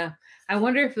 Yeah. I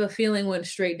wonder if the feeling went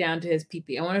straight down to his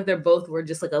pee-pee. I wonder if they're both were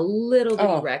just like a little bit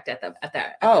erect at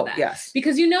that. Yes.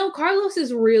 Because, you know, Carlos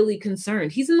is really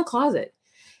concerned. He's in the closet.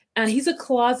 And he's a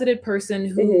closeted person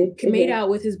who made out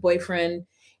with his boyfriend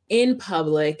in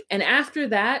public. And after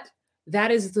that, that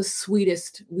is the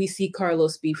sweetest we see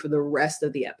Carlos be for the rest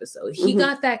of the episode. He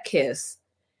got that kiss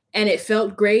And it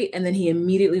felt great. And then he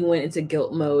immediately went into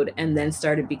guilt mode and then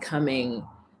started becoming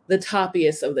the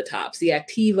toppiest of the tops, the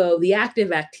active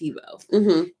Activo.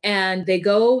 Mm-hmm. And they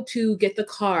go to get the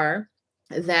car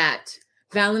that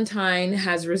Valentine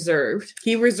has reserved.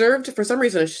 He reserved, for some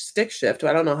reason, a stick shift.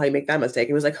 I don't know how you make that mistake.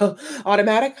 He was like, oh,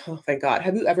 automatic? Oh, thank God.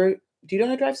 Do you know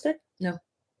how to drive stick? No.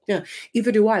 Yeah,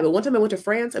 either do I. But one time I went to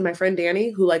France and my friend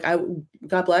Danny, who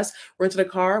God bless, rented a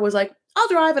car, was like, I'll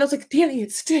drive. And I was like, Danny,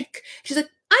 it's stick. She's like,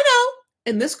 I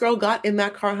know. And this girl got in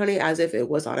that car, honey, as if it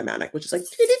was automatic, which is like,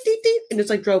 and just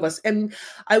like drove us. And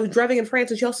I was driving in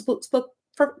France and she also spoke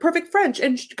perfect French.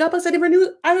 And God bless, I never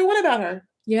knew either one about her.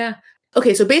 Yeah.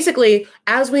 Okay, so basically,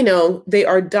 as we know, they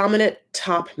are dominant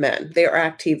top men. They are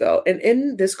activo. And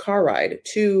in this car ride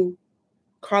to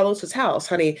Carlos's house,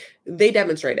 honey, they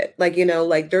demonstrate it.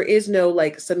 There is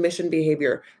no submission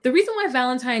behavior. The reason why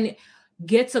Valentine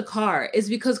gets a car is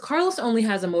because Carlos only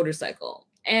has a motorcycle.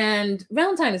 And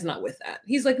Valentine is not with that.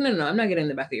 He's like, no, I'm not getting in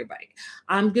the back of your bike.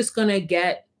 I'm just going to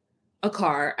get a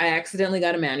car. I accidentally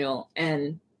got a manual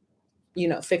and,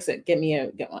 fix it. Get me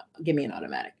an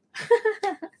automatic.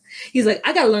 He's like,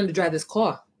 I got to learn to drive this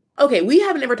car. Okay, we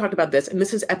haven't ever talked about this, and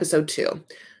this is episode 2.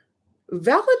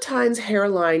 Valentine's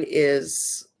hairline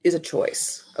is a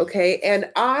choice, okay?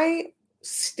 And I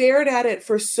stared at it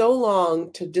for so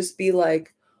long to just be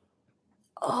like,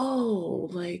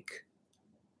 oh,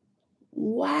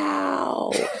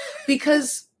 wow.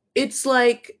 Because it's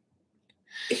like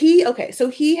he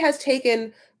has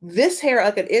taken this hair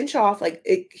like an inch off,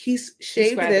 he's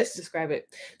shaved Describe it.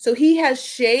 So he has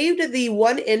shaved the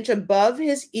 1 inch above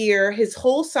his ear, his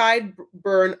whole side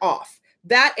burn off.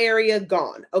 That area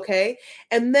gone, okay?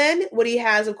 And then what he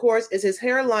has, of course, is his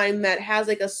hairline that has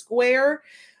a square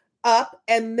up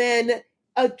and then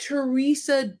a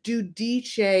Teresa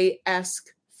Giudice-esque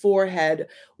forehead.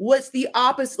 What's the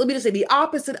opposite? Let me just say the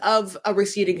opposite of a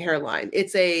receding hairline.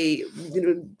 It's a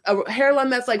hairline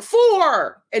that's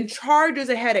 4 and charges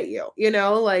ahead at you.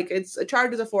 It's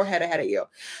charges a forehead ahead at you.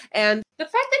 And the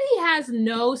fact that he has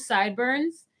no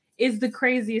sideburns is the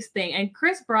craziest thing. And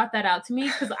Chris brought that out to me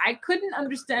because I couldn't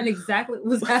understand exactly what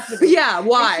was happening. Yeah,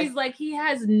 why? And she's like, he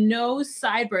has no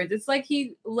sideburns. It's like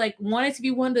he wanted to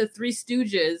be one of the Three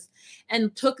Stooges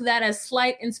and took that as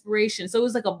slight inspiration. So it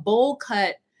was like a bowl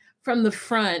cut from the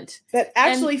front that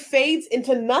actually fades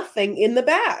into nothing in the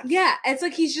back. Yeah, it's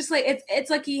like he's just it's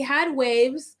like he had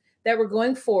waves that were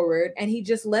going forward and he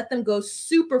just let them go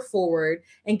super forward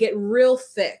and get real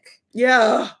thick.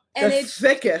 Yeah. And it's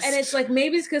thickest. And it's like,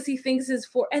 maybe it's because he thinks his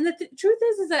and the truth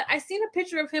is that I seen a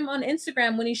picture of him on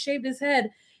Instagram when he shaved his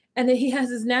head and that he has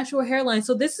his natural hairline.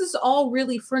 So this is all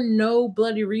really for no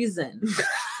bloody reason.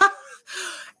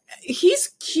 He's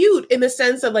cute in the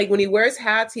sense of when he wears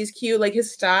hats, he's cute.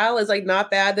 His style is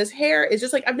not bad. This hair is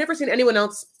just I've never seen anyone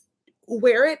else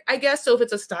wear it, I guess. So if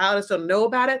it's a style, I just don't know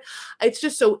about it. It's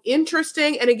just so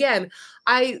interesting. And again,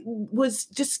 I was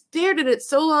just stared at it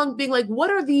so long being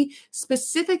what are the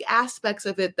specific aspects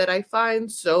of it that I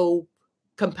find so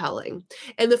compelling?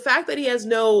 And the fact that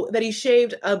that he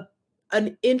shaved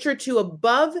an inch or two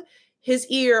above his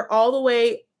ear, all the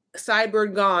way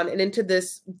sideburn gone and into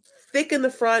this thick in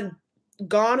the front,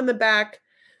 gone in the back,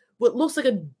 what looks like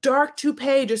a dark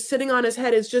toupee just sitting on his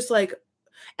head is just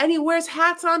and he wears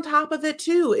hats on top of it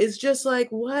too. It's just what?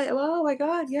 Oh my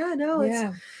God. Yeah, no.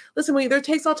 Yeah. Listen, there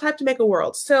takes all time to make a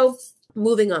world. So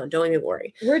moving on, don't even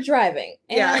worry. We're driving.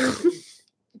 And yeah.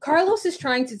 Carlos is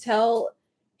trying to tell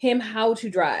him how to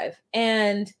drive.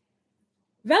 And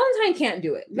Valentine can't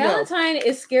do it. Valentine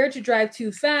is scared to drive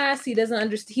too fast. He doesn't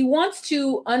understand. He wants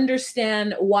to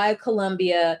understand why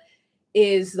Colombia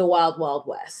is the wild, wild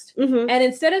west. Mm-hmm. And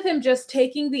instead of him just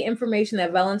taking the information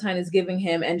that Valentine is giving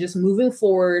him and just moving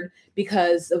forward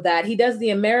because of that, he does the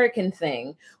American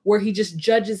thing where he just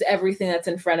judges everything that's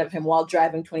in front of him while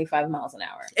driving 25 miles an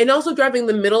hour. And also driving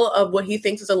the middle of what he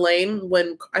thinks is a lane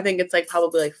when I think it's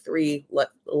probably 3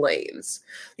 lanes.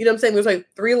 You know what I'm saying? There's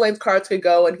 3 lanes cars could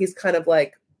go and he's kind of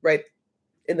right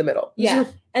in the middle. Yeah.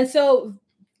 And so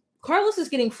Carlos is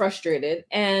getting frustrated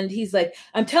and he's like,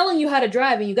 I'm telling you how to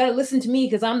drive and you got to listen to me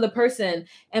because I'm the person.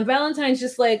 And Valentine's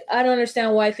just I don't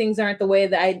understand why things aren't the way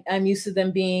that I'm used to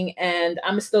them being. And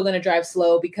I'm still going to drive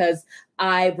slow because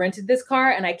I rented this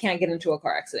car and I can't get into a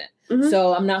car accident. Mm-hmm.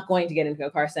 So I'm not going to get into a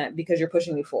car accident because you're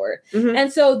pushing me forward. Mm-hmm.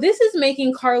 And so this is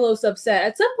making Carlos upset.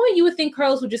 At some point you would think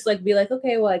Carlos would just be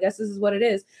okay, well, I guess this is what it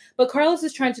is. But Carlos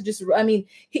is trying to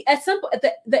he at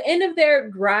the end of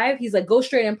their drive, he's go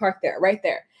straight and park there, right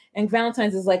there. And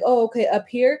Valentine's is oh, okay, up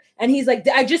here. And he's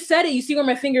I just said it. You see where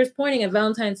my finger is pointing? And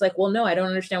Valentine's well, no, I don't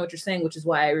understand what you're saying, which is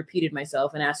why I repeated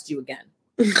myself and asked you again.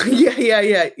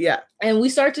 Yeah. And we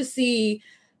start to see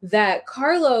that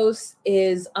Carlos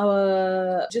is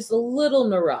just a little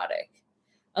neurotic.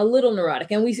 And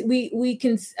we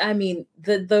can, I mean,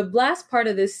 the last part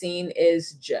of this scene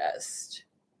is just,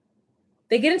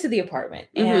 they get into the apartment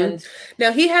and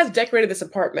now he has decorated this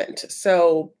apartment.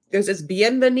 So there's this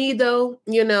bienvenido,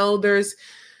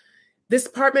 this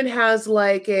apartment has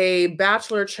like a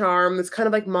bachelor charm that's kind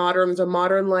of like modern. There's a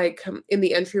modern, like in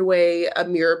the entryway, a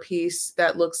mirror piece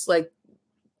that looks like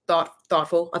a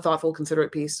thoughtful,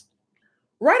 considerate piece.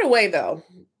 Right away though,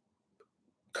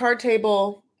 card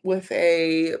table with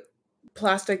a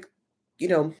plastic,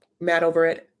 mat over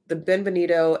it, the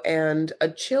Benvenuto, and a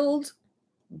chilled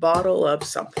bottle of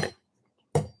something.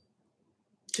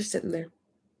 Just sitting there.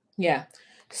 Yeah.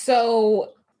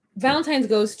 So Valentine's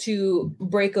goes to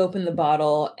break open the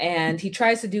bottle and he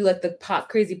tries to do like the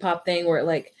crazy pop thing where it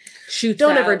like shoots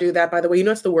Don't out. ever do that, by the way.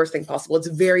 It's the worst thing possible. It's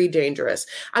very dangerous.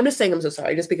 I'm just saying I'm so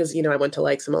sorry, just because, I went to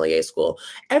like sommelier school.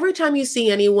 Every time you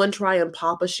see anyone try and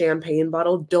pop a champagne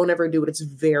bottle, don't ever do it. It's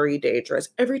very dangerous.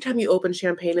 Every time you open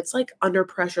champagne, it's like under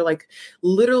pressure, like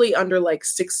literally under like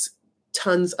 6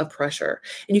 tons of pressure.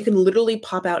 And you can literally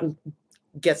pop out and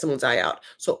get someone's eye out.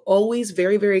 So always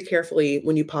very, very carefully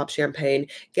when you pop champagne,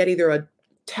 get either a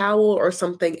towel or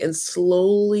something and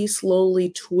slowly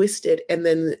twist it. And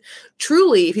then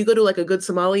truly, if you go to like a good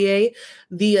sommelier,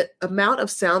 the amount of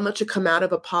sound that should come out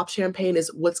of a pop champagne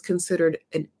is what's considered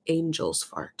an angel's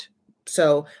fart.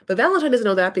 So, but Valentine doesn't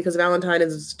know that because Valentine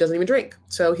doesn't even drink.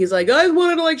 So he's like, I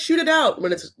wanted to like shoot it out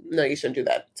when no, you shouldn't do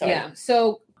that. Sorry. Yeah.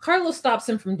 So Carlos stops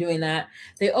him from doing that.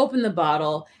 They open the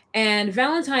bottle. And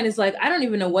Valentine is like, I don't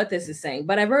even know what this is saying,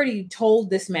 but I've already told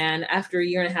this man after a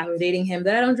year and a half of dating him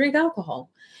that I don't drink alcohol.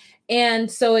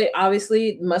 And so it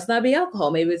obviously must not be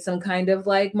alcohol. Maybe it's some kind of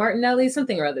like Martinelli,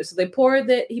 something or other. So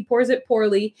he pours it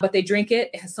poorly, but they drink it.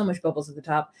 It has so much bubbles at the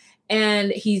top.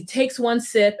 And he takes one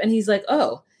sip and he's like,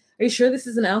 oh, are you sure this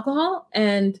isn't alcohol?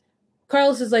 And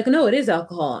Carlos is like, no, it is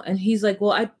alcohol. And he's like,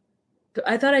 well,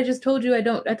 I thought I told you I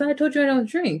don't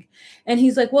drink. And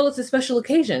he's like, well, it's a special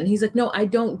occasion. And he's like, no, I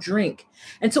don't drink.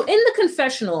 And so in the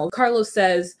confessional, Carlos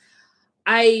says,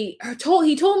 he told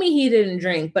me he didn't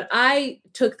drink, but I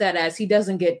took that as he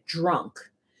doesn't get drunk.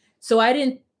 So I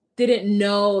didn't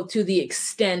know to the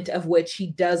extent of which he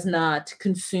does not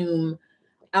consume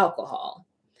alcohol.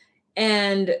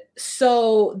 And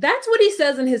so that's what he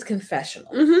says in his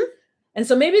confessional. Mm-hmm. And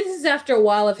so maybe this is after a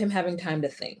while of him having time to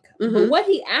think. Mm-hmm. But what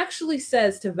he actually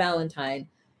says to Valentine,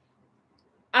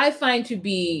 I find to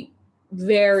be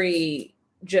very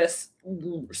just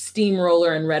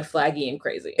steamroller and red flaggy and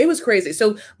crazy. It was crazy.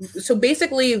 So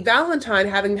basically Valentine,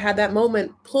 having had that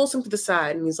moment, pulls him to the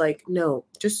side and he's like, no,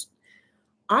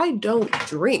 I don't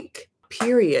drink,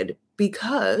 period.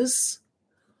 Because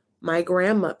my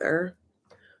grandmother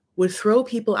would throw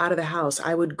people out of the house.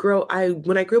 When I grew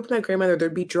up with my grandmother,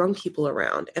 there'd be drunk people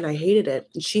around and I hated it.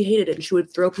 And she hated it. And she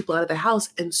would throw people out of the house.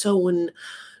 And so when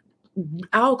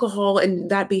alcohol and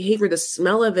that behavior, the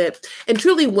smell of it, and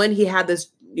truly when he had this,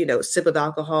 sip of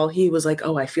alcohol, he was like,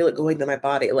 oh, I feel it going to my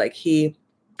body. Like he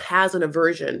has an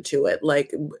aversion to it,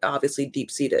 like obviously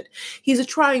deep-seated. He's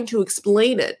trying to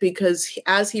explain it because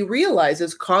as he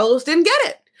realizes Carlos didn't get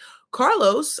it.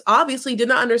 Carlos obviously did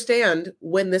not understand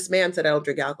when this man said, I don't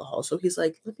drink alcohol. So he's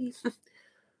like,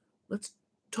 let's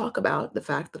talk about the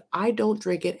fact that I don't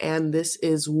drink it. And this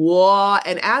is why.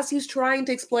 And as he's trying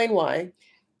to explain why,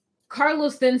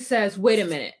 Carlos then says, wait a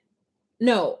minute.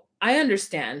 No, I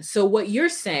understand. So what you're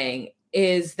saying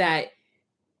is that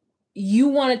you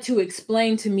wanted to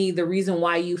explain to me the reason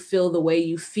why you feel the way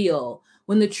you feel.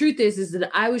 When the truth is that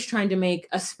I was trying to make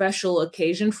a special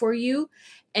occasion for you.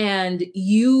 And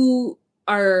you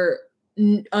are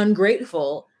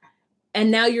ungrateful.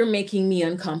 And now you're making me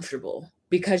uncomfortable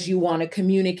because you want to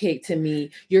communicate to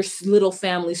me your little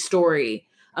family story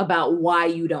about why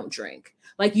you don't drink.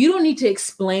 Like, you don't need to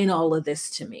explain all of this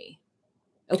to me.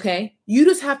 Okay? You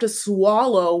just have to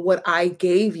swallow what I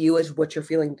gave you as what you're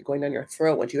feeling going down your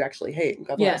throat, what you actually hate.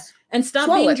 God bless. Yeah. And stop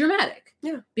being dramatic.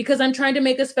 Yeah. Because I'm trying to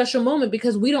make a special moment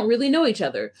because we don't really know each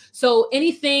other. So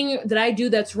anything that I do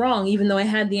that's wrong, even though I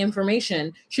had the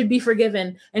information, should be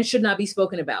forgiven and should not be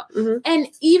spoken about. Mm-hmm. And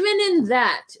even in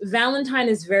that, Valentine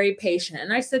is very patient.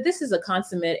 And I said, this is a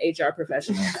consummate HR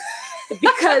professional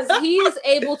because he is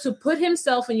able to put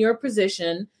himself in your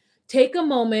position, take a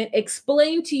moment,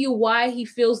 explain to you why he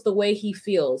feels the way he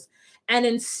feels. And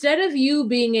instead of you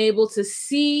being able to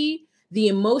see the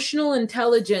emotional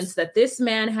intelligence that this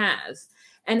man has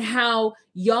and how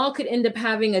y'all could end up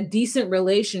having a decent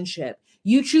relationship,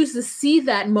 you choose to see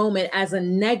that moment as a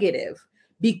negative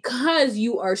because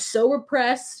you are so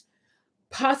repressed,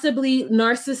 possibly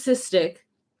narcissistic,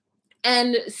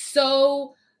 and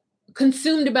so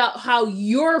consumed about how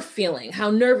you're feeling,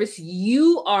 how nervous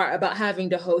you are about having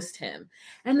to host him.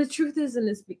 And the truth is, and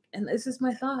this is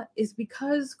my thought, is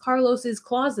because Carlos is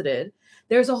closeted,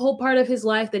 there's a whole part of his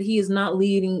life that he is not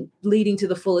leading to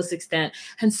the fullest extent.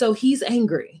 And so he's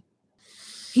angry.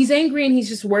 He's angry and he's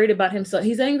just worried about himself.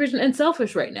 He's angry and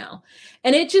selfish right now.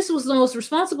 And it just was the most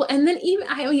responsible. And then even,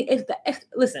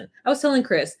 listen, I was telling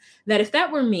Chris that if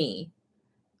that were me,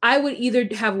 I would either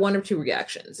have one or two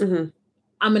reactions. Mm-hmm.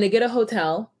 I'm going to get a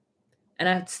hotel and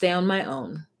I have to stay on my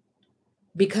own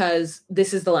because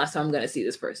this is the last time I'm going to see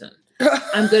this person.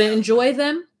 I'm going to enjoy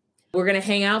them. We're going to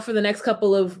hang out for the next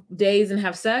couple of days and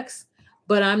have sex,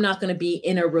 but I'm not going to be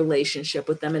in a relationship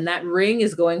with them. And that ring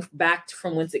is going back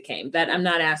from whence it came, that I'm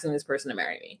not asking this person to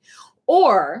marry me.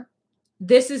 Or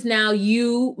this is now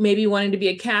you maybe wanting to be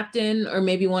a captain or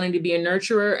maybe wanting to be a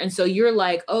nurturer. And so you're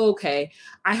like, oh, okay,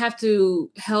 I have to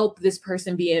help this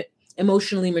person be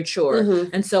emotionally mature. Mm-hmm.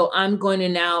 And so I'm going to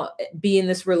now be in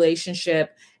this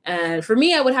relationship. And for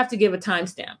me, I would have to give a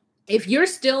timestamp. If you're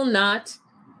still not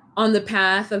on the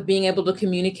path of being able to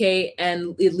communicate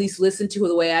and at least listen to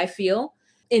the way I feel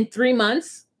in 3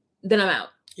 months, then I'm out.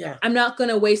 Yeah. I'm not going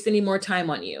to waste any more time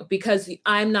on you because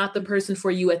I'm not the person for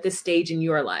you at this stage in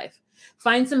your life.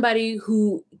 Find somebody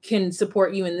who can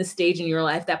support you in this stage in your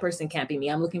life. That person can't be me.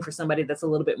 I'm looking for somebody that's a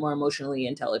little bit more emotionally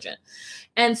intelligent.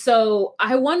 And so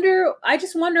I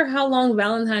just wonder how long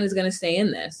Valentine is going to stay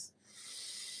in this.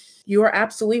 You are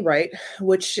absolutely right,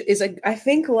 which is, I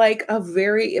think, like a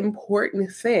very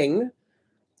important thing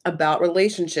about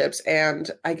relationships and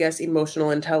I guess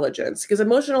emotional intelligence, because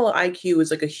emotional IQ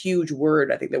is like a huge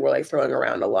word. I think that we're like throwing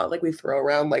around a lot, like we throw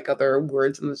around like other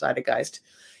words in the zeitgeist.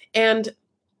 And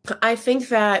I think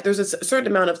that there's a certain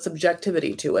amount of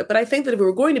subjectivity to it, but I think that if we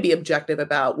were going to be objective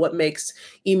about what makes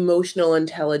emotional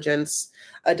intelligence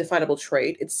a definable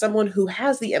trait, it's someone who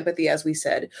has the empathy, as we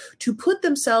said, to put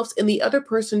themselves in the other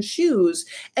person's shoes.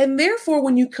 And therefore,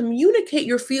 when you communicate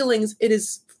your feelings, it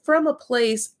is from a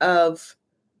place of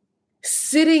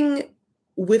sitting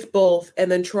with both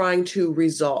and then trying to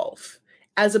resolve,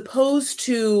 as opposed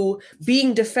to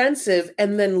being defensive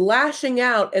and then lashing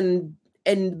out and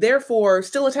therefore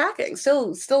still attacking,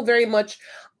 still very much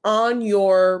on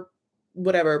your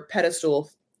whatever pedestal,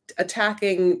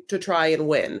 attacking to try and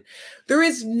win. There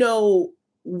is no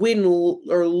win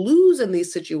or lose in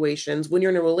these situations. When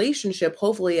you're in a relationship,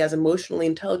 hopefully as emotionally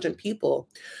intelligent people,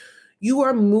 you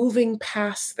are moving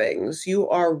past things. You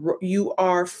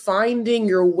are finding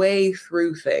your way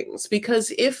through things. Because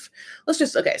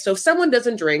so if someone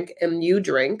doesn't drink and you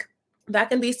drink,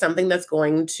 that can be something that's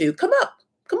going to come up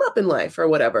in life or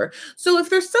whatever. So if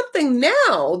there's something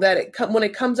now that when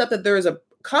it comes up that there is a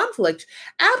conflict,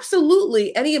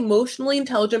 absolutely any emotionally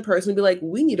intelligent person would be like,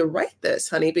 we need to write this,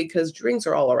 honey, because drinks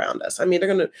are all around us. I mean,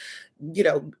 they're going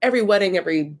to, every wedding,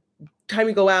 every time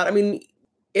you go out. I mean,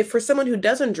 if for someone who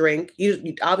doesn't drink,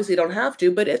 you obviously don't have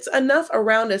to, but it's enough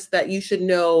around us that you should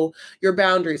know your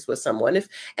boundaries with someone.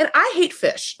 And I hate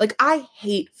fish. Like, I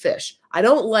hate fish. I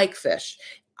don't like fish.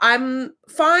 I'm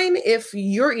fine if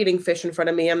you're eating fish in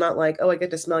front of me. I'm not like, oh, I get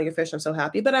to smell your fish, I'm so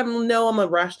happy. But I'm a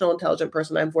rational, intelligent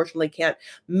person. I unfortunately can't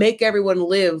make everyone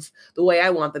live the way I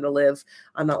want them to live.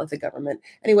 I'm not like the government.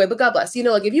 Anyway, but God bless.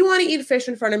 Like if you want to eat fish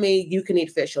in front of me, you can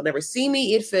eat fish. You'll never see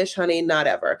me eat fish, honey, not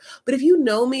ever. But if you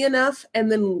know me enough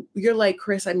and then you're like,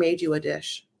 Chris, I made you a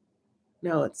dish.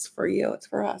 No, it's for you. It's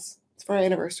for us. It's for our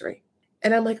anniversary.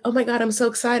 And I'm like, oh my God, I'm so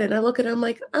excited. And I look at it, I'm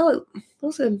like, oh,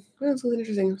 that's really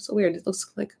interesting. It's so weird. It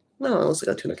looks like, I don't know, it looks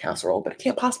like a tuna casserole, but it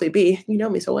can't possibly be. You know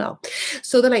me so well.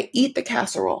 So then I eat the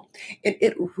casserole and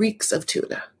it reeks of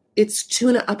tuna. It's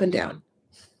tuna up and down.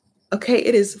 Okay,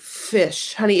 it is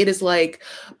fish, honey. It is like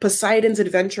Poseidon's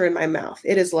adventure in my mouth.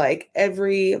 It is like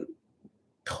every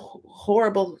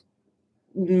horrible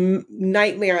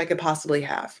nightmare I could possibly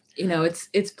have.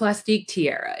 It's plastique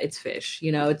tiara. It's fish.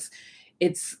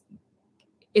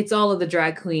 It's all of the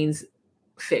drag queens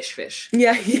fish.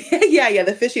 Yeah.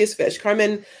 The fishiest fish.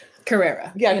 Carmen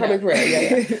Carrera. Yeah, Carmen Carrera.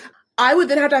 Yeah. I would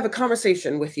then have to have a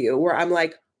conversation with you where I'm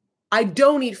like, I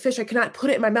don't eat fish. I cannot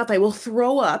put it in my mouth. I will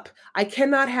throw up. I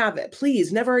cannot have it.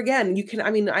 Please, never again.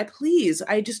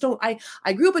 I just don't.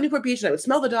 I grew up in Newport Beach and I would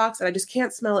smell the docks and I just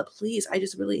can't smell it. Please. I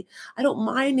don't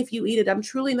mind if you eat it. I'm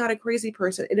truly not a crazy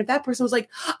person. And if that person was like,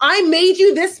 I made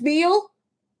you this meal,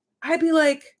 I'd be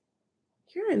like,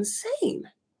 you're insane.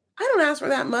 I don't ask for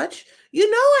that much.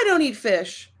 I don't eat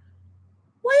fish.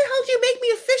 Why the hell did you make me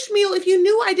a fish meal if you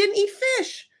knew I didn't eat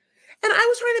fish? And I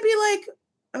was trying to be like,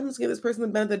 I'm just giving this person the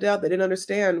benefit of the doubt. They didn't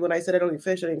understand when I said I don't eat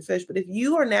fish. But if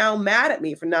you are now mad at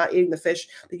me for not eating the fish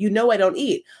that I don't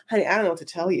eat, honey, I don't know what to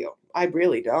tell you. I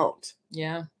really don't.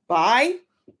 Yeah. Bye.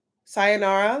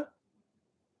 Sayonara.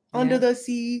 Under the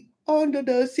sea. Under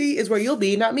the sea is where you'll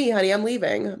be, not me, honey. I'm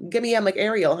leaving. I'm like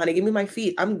Ariel, honey. Give me my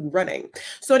feet. I'm running.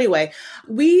 So anyway,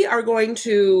 we are going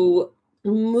to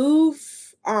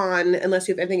move on unless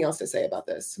you have anything else to say about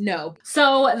this. No.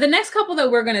 So the next couple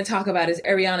that we're going to talk about is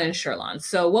Ariana and Sherlon.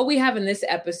 So what we have in this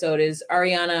episode is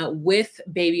Ariana with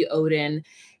baby Odin.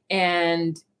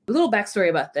 And a little backstory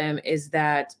about them is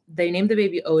that they named the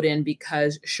baby Odin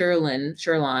because Sherlon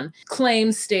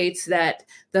states that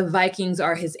the Vikings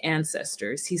are his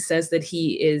ancestors. He says that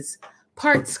he is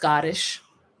part Scottish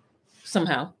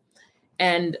somehow.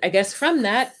 And I guess from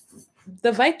that,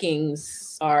 the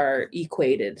Vikings are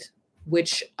equated,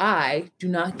 which I do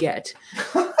not get.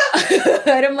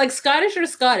 And I'm like, Scottish or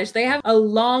Scottish? They have a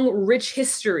long, rich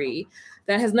history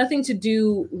that has nothing to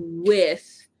do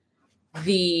with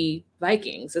the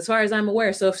Vikings, as far as I'm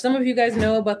aware. So if some of you guys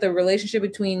know about the relationship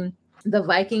between the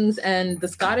Vikings and the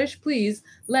Scottish, please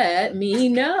let me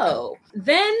know.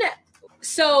 Then,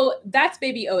 so that's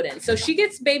baby Odin. So she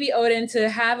gets baby Odin to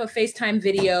have a FaceTime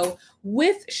video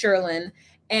with Sherlon.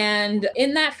 And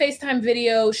in that FaceTime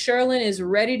video, Sherlon is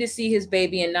ready to see his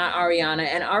baby and not Ariana.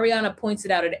 And Ariana points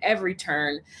it out at every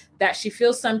turn that she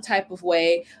feels some type of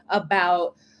way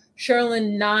about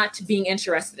Sherlon not being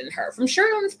interested in her. From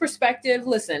Sherlon's perspective,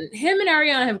 listen, him and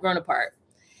Ariana have grown apart.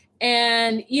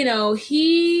 And, you know,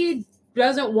 he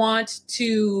doesn't want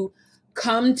to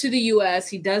come to the US.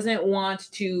 He doesn't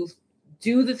want to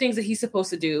do the things that he's supposed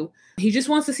to do. He just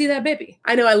wants to see that baby.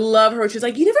 I know. I love her. She's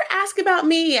like, you never ask about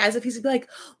me, as if he's like,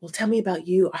 well, tell me about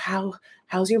you.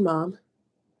 How's your mom?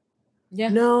 Yeah.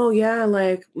 No. Yeah.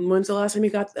 Like, when's the last time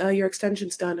you got your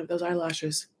extensions done of those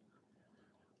eyelashes?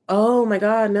 Oh my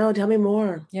God. No, tell me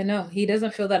more. Yeah, no, he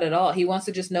doesn't feel that at all. He wants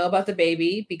to just know about the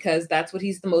baby because that's what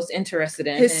he's the most interested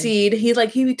in. His seed. He's like,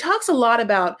 he talks a lot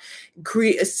about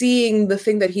seeing the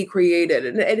thing that he created.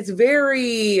 And it's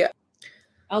very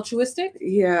altruistic.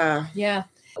 Yeah. Yeah.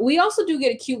 We also do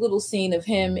get a cute little scene of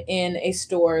him in a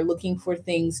store looking for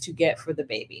things to get for the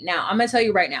baby. Now, I'm going to tell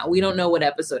you right now, we don't know what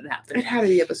episode it happened. It had to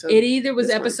be episode. It either was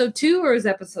episode 2 or is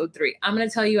episode 3. I'm going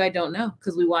to tell you I don't know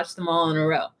because we watched them all in a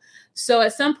row. So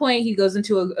at some point he goes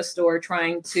into a store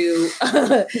trying to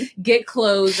get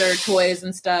clothes or toys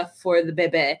and stuff for the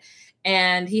bebe.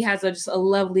 And he has just a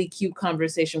lovely, cute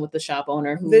conversation with the shop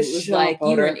owner who was like,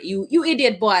 you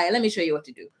idiot boy, let me show you what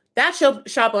to do. That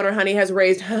shop owner, honey, has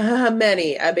raised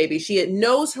many a baby. She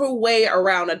knows her way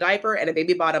around a diaper and a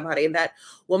baby bottom, honey. And that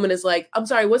woman is like, I'm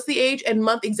sorry, what's the age and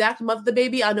exact month of the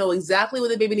baby? I know exactly what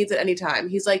the baby needs at any time.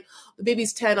 He's like, the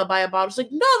baby's 10, I'll buy a bottle. She's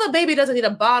like, no, the baby doesn't need a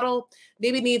bottle.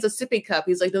 Baby needs a sippy cup.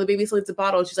 He's like, no, the baby still needs a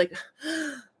bottle. And she's like,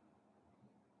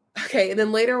 okay. And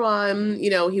then later on, you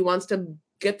know, he wants to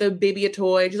get the baby a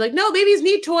toy. She's like, no, babies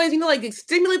need toys, you know, like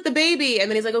stimulate the baby. And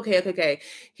then he's like, okay.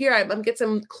 Here, I'm get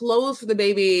some clothes for the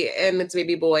baby and it's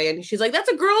baby boy. And she's like, that's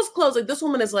a girl's clothes. Like this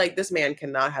woman is like, this man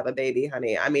cannot have a baby,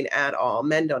 honey. I mean, at all.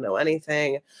 Men don't know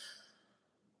anything.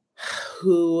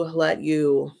 Who let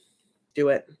you do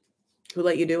it? Who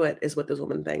let you do it is what this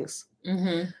woman thinks.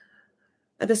 Mm-hmm.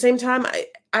 At the same time,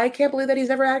 I can't believe that he's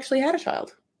never actually had a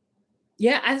child.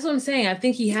 Yeah, that's what I'm saying. I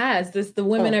think he has. The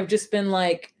women have just been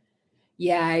like,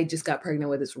 yeah, I just got pregnant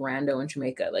with this rando in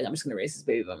Jamaica. Like, I'm just going to raise this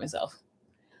baby by myself.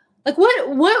 Like,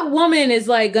 what woman is,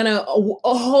 like, going to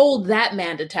hold that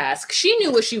man to task? She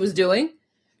knew what she was doing.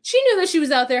 She knew that she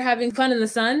was out there having fun in the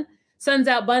sun. Sun's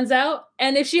out, buns out.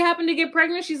 And if she happened to get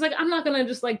pregnant, she's like, I'm not going to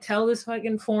just, like, tell this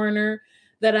fucking foreigner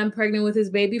that I'm pregnant with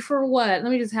his baby. For what?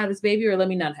 Let me just have this baby or let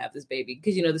me not have this baby.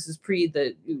 Because, you know, this is pre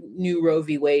the new Roe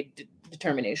v. Wade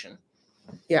determination.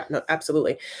 Yeah, no,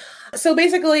 absolutely. So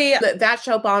basically, that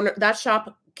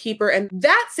shopkeeper and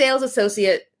that sales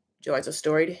associate joins a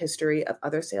storied history of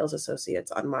other sales associates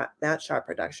on Matt Sharp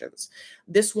Productions.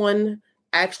 This one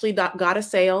actually got a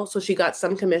sale, so she got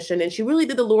some commission, and she really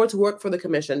did the Lord's work for the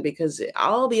commission because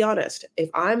I'll be honest, if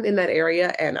I'm in that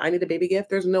area and I need a baby gift,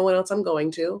 there's no one else I'm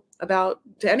going to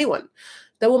anyone.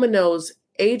 That woman knows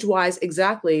age-wise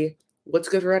exactly what's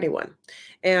good for anyone.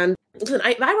 And listen,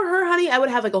 if I were her, honey, I would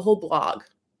have like a whole blog.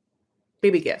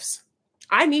 Baby gifts.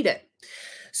 I need it.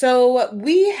 So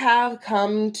we have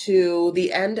come to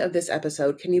the end of this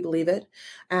episode. Can you believe it?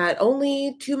 At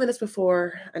only 2 minutes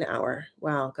before an hour.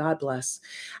 Wow, God bless.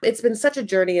 It's been such a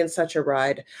journey and such a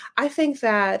ride. I think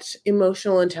that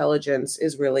emotional intelligence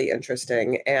is really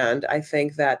interesting. And I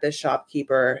think that the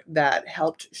shopkeeper that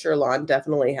helped Sherlon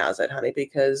definitely has it, honey,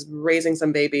 because raising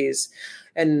some babies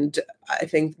and I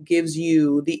think gives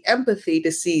you the empathy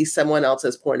to see someone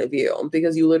else's point of view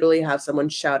because you literally have someone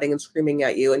shouting and screaming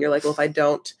at you. And you're like, well, if I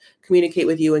don't communicate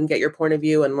with you and get your point of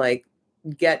view and like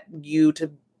get you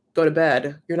to go to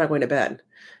bed, you're not going to bed.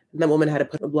 And that woman had to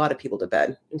put a lot of people to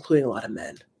bed, including a lot of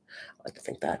men. I like to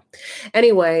think that.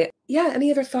 Anyway, yeah,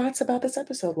 any other thoughts about this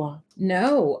episode, Wa?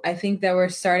 No, I think that we're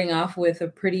starting off with a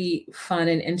pretty fun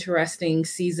and interesting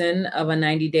season of a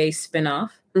 90-day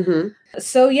spinoff.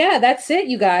 So yeah, that's it,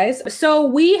 you guys. So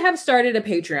we have started a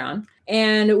Patreon,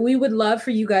 and we would love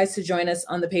for you guys to join us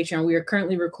on the Patreon. We are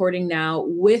currently recording now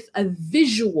with a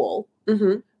visual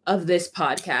of this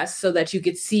podcast so that you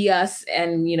could see us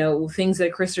and, you know, things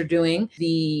that Chris are doing,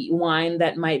 the wine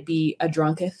that might be a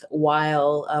drunketh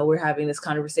while we're having this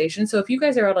conversation. So if you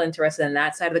guys are all interested in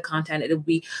that side of the content, it'll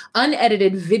be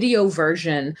unedited video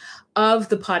version of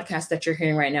the podcast that you're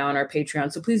hearing right now on our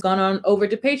Patreon. So please go on over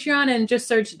to Patreon and just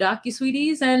search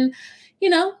DocuSweeties and, you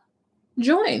know,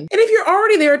 join. And if you're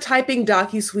already there typing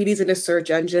DocuSweeties into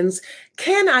search engines,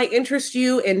 can I interest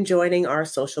you in joining our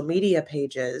social media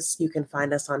pages? You can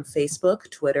find us on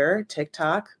Facebook, Twitter,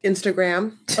 TikTok,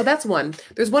 Instagram. Oh, that's one.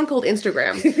 There's one called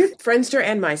Instagram, Friendster,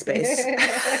 and MySpace.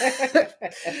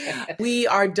 We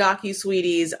are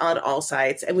DocuSweeties on all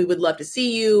sites, and we would love to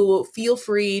see you. Feel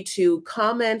free to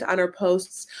comment on our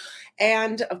posts.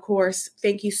 And of course,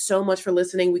 thank you so much for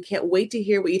listening. We can't wait to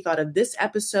hear what you thought of this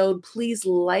episode. Please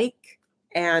like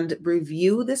and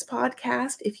review this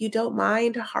podcast if you don't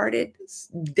mind. Heart it,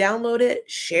 download it,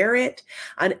 share it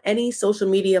on any social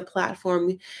media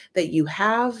platform that you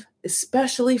have,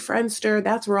 especially Friendster.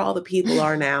 That's where all the people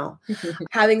are now.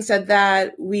 Having said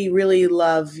that, we really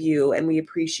love you and we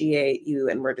appreciate you,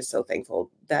 and we're just so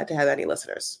thankful that to have any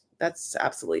listeners. That's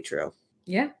absolutely true.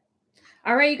 Yeah.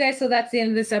 All right, you guys. So that's the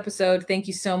end of this episode. Thank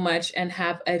you so much and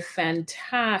have a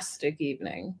fantastic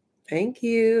evening. Thank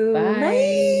you. Bye.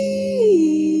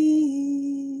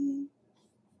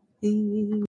 Bye.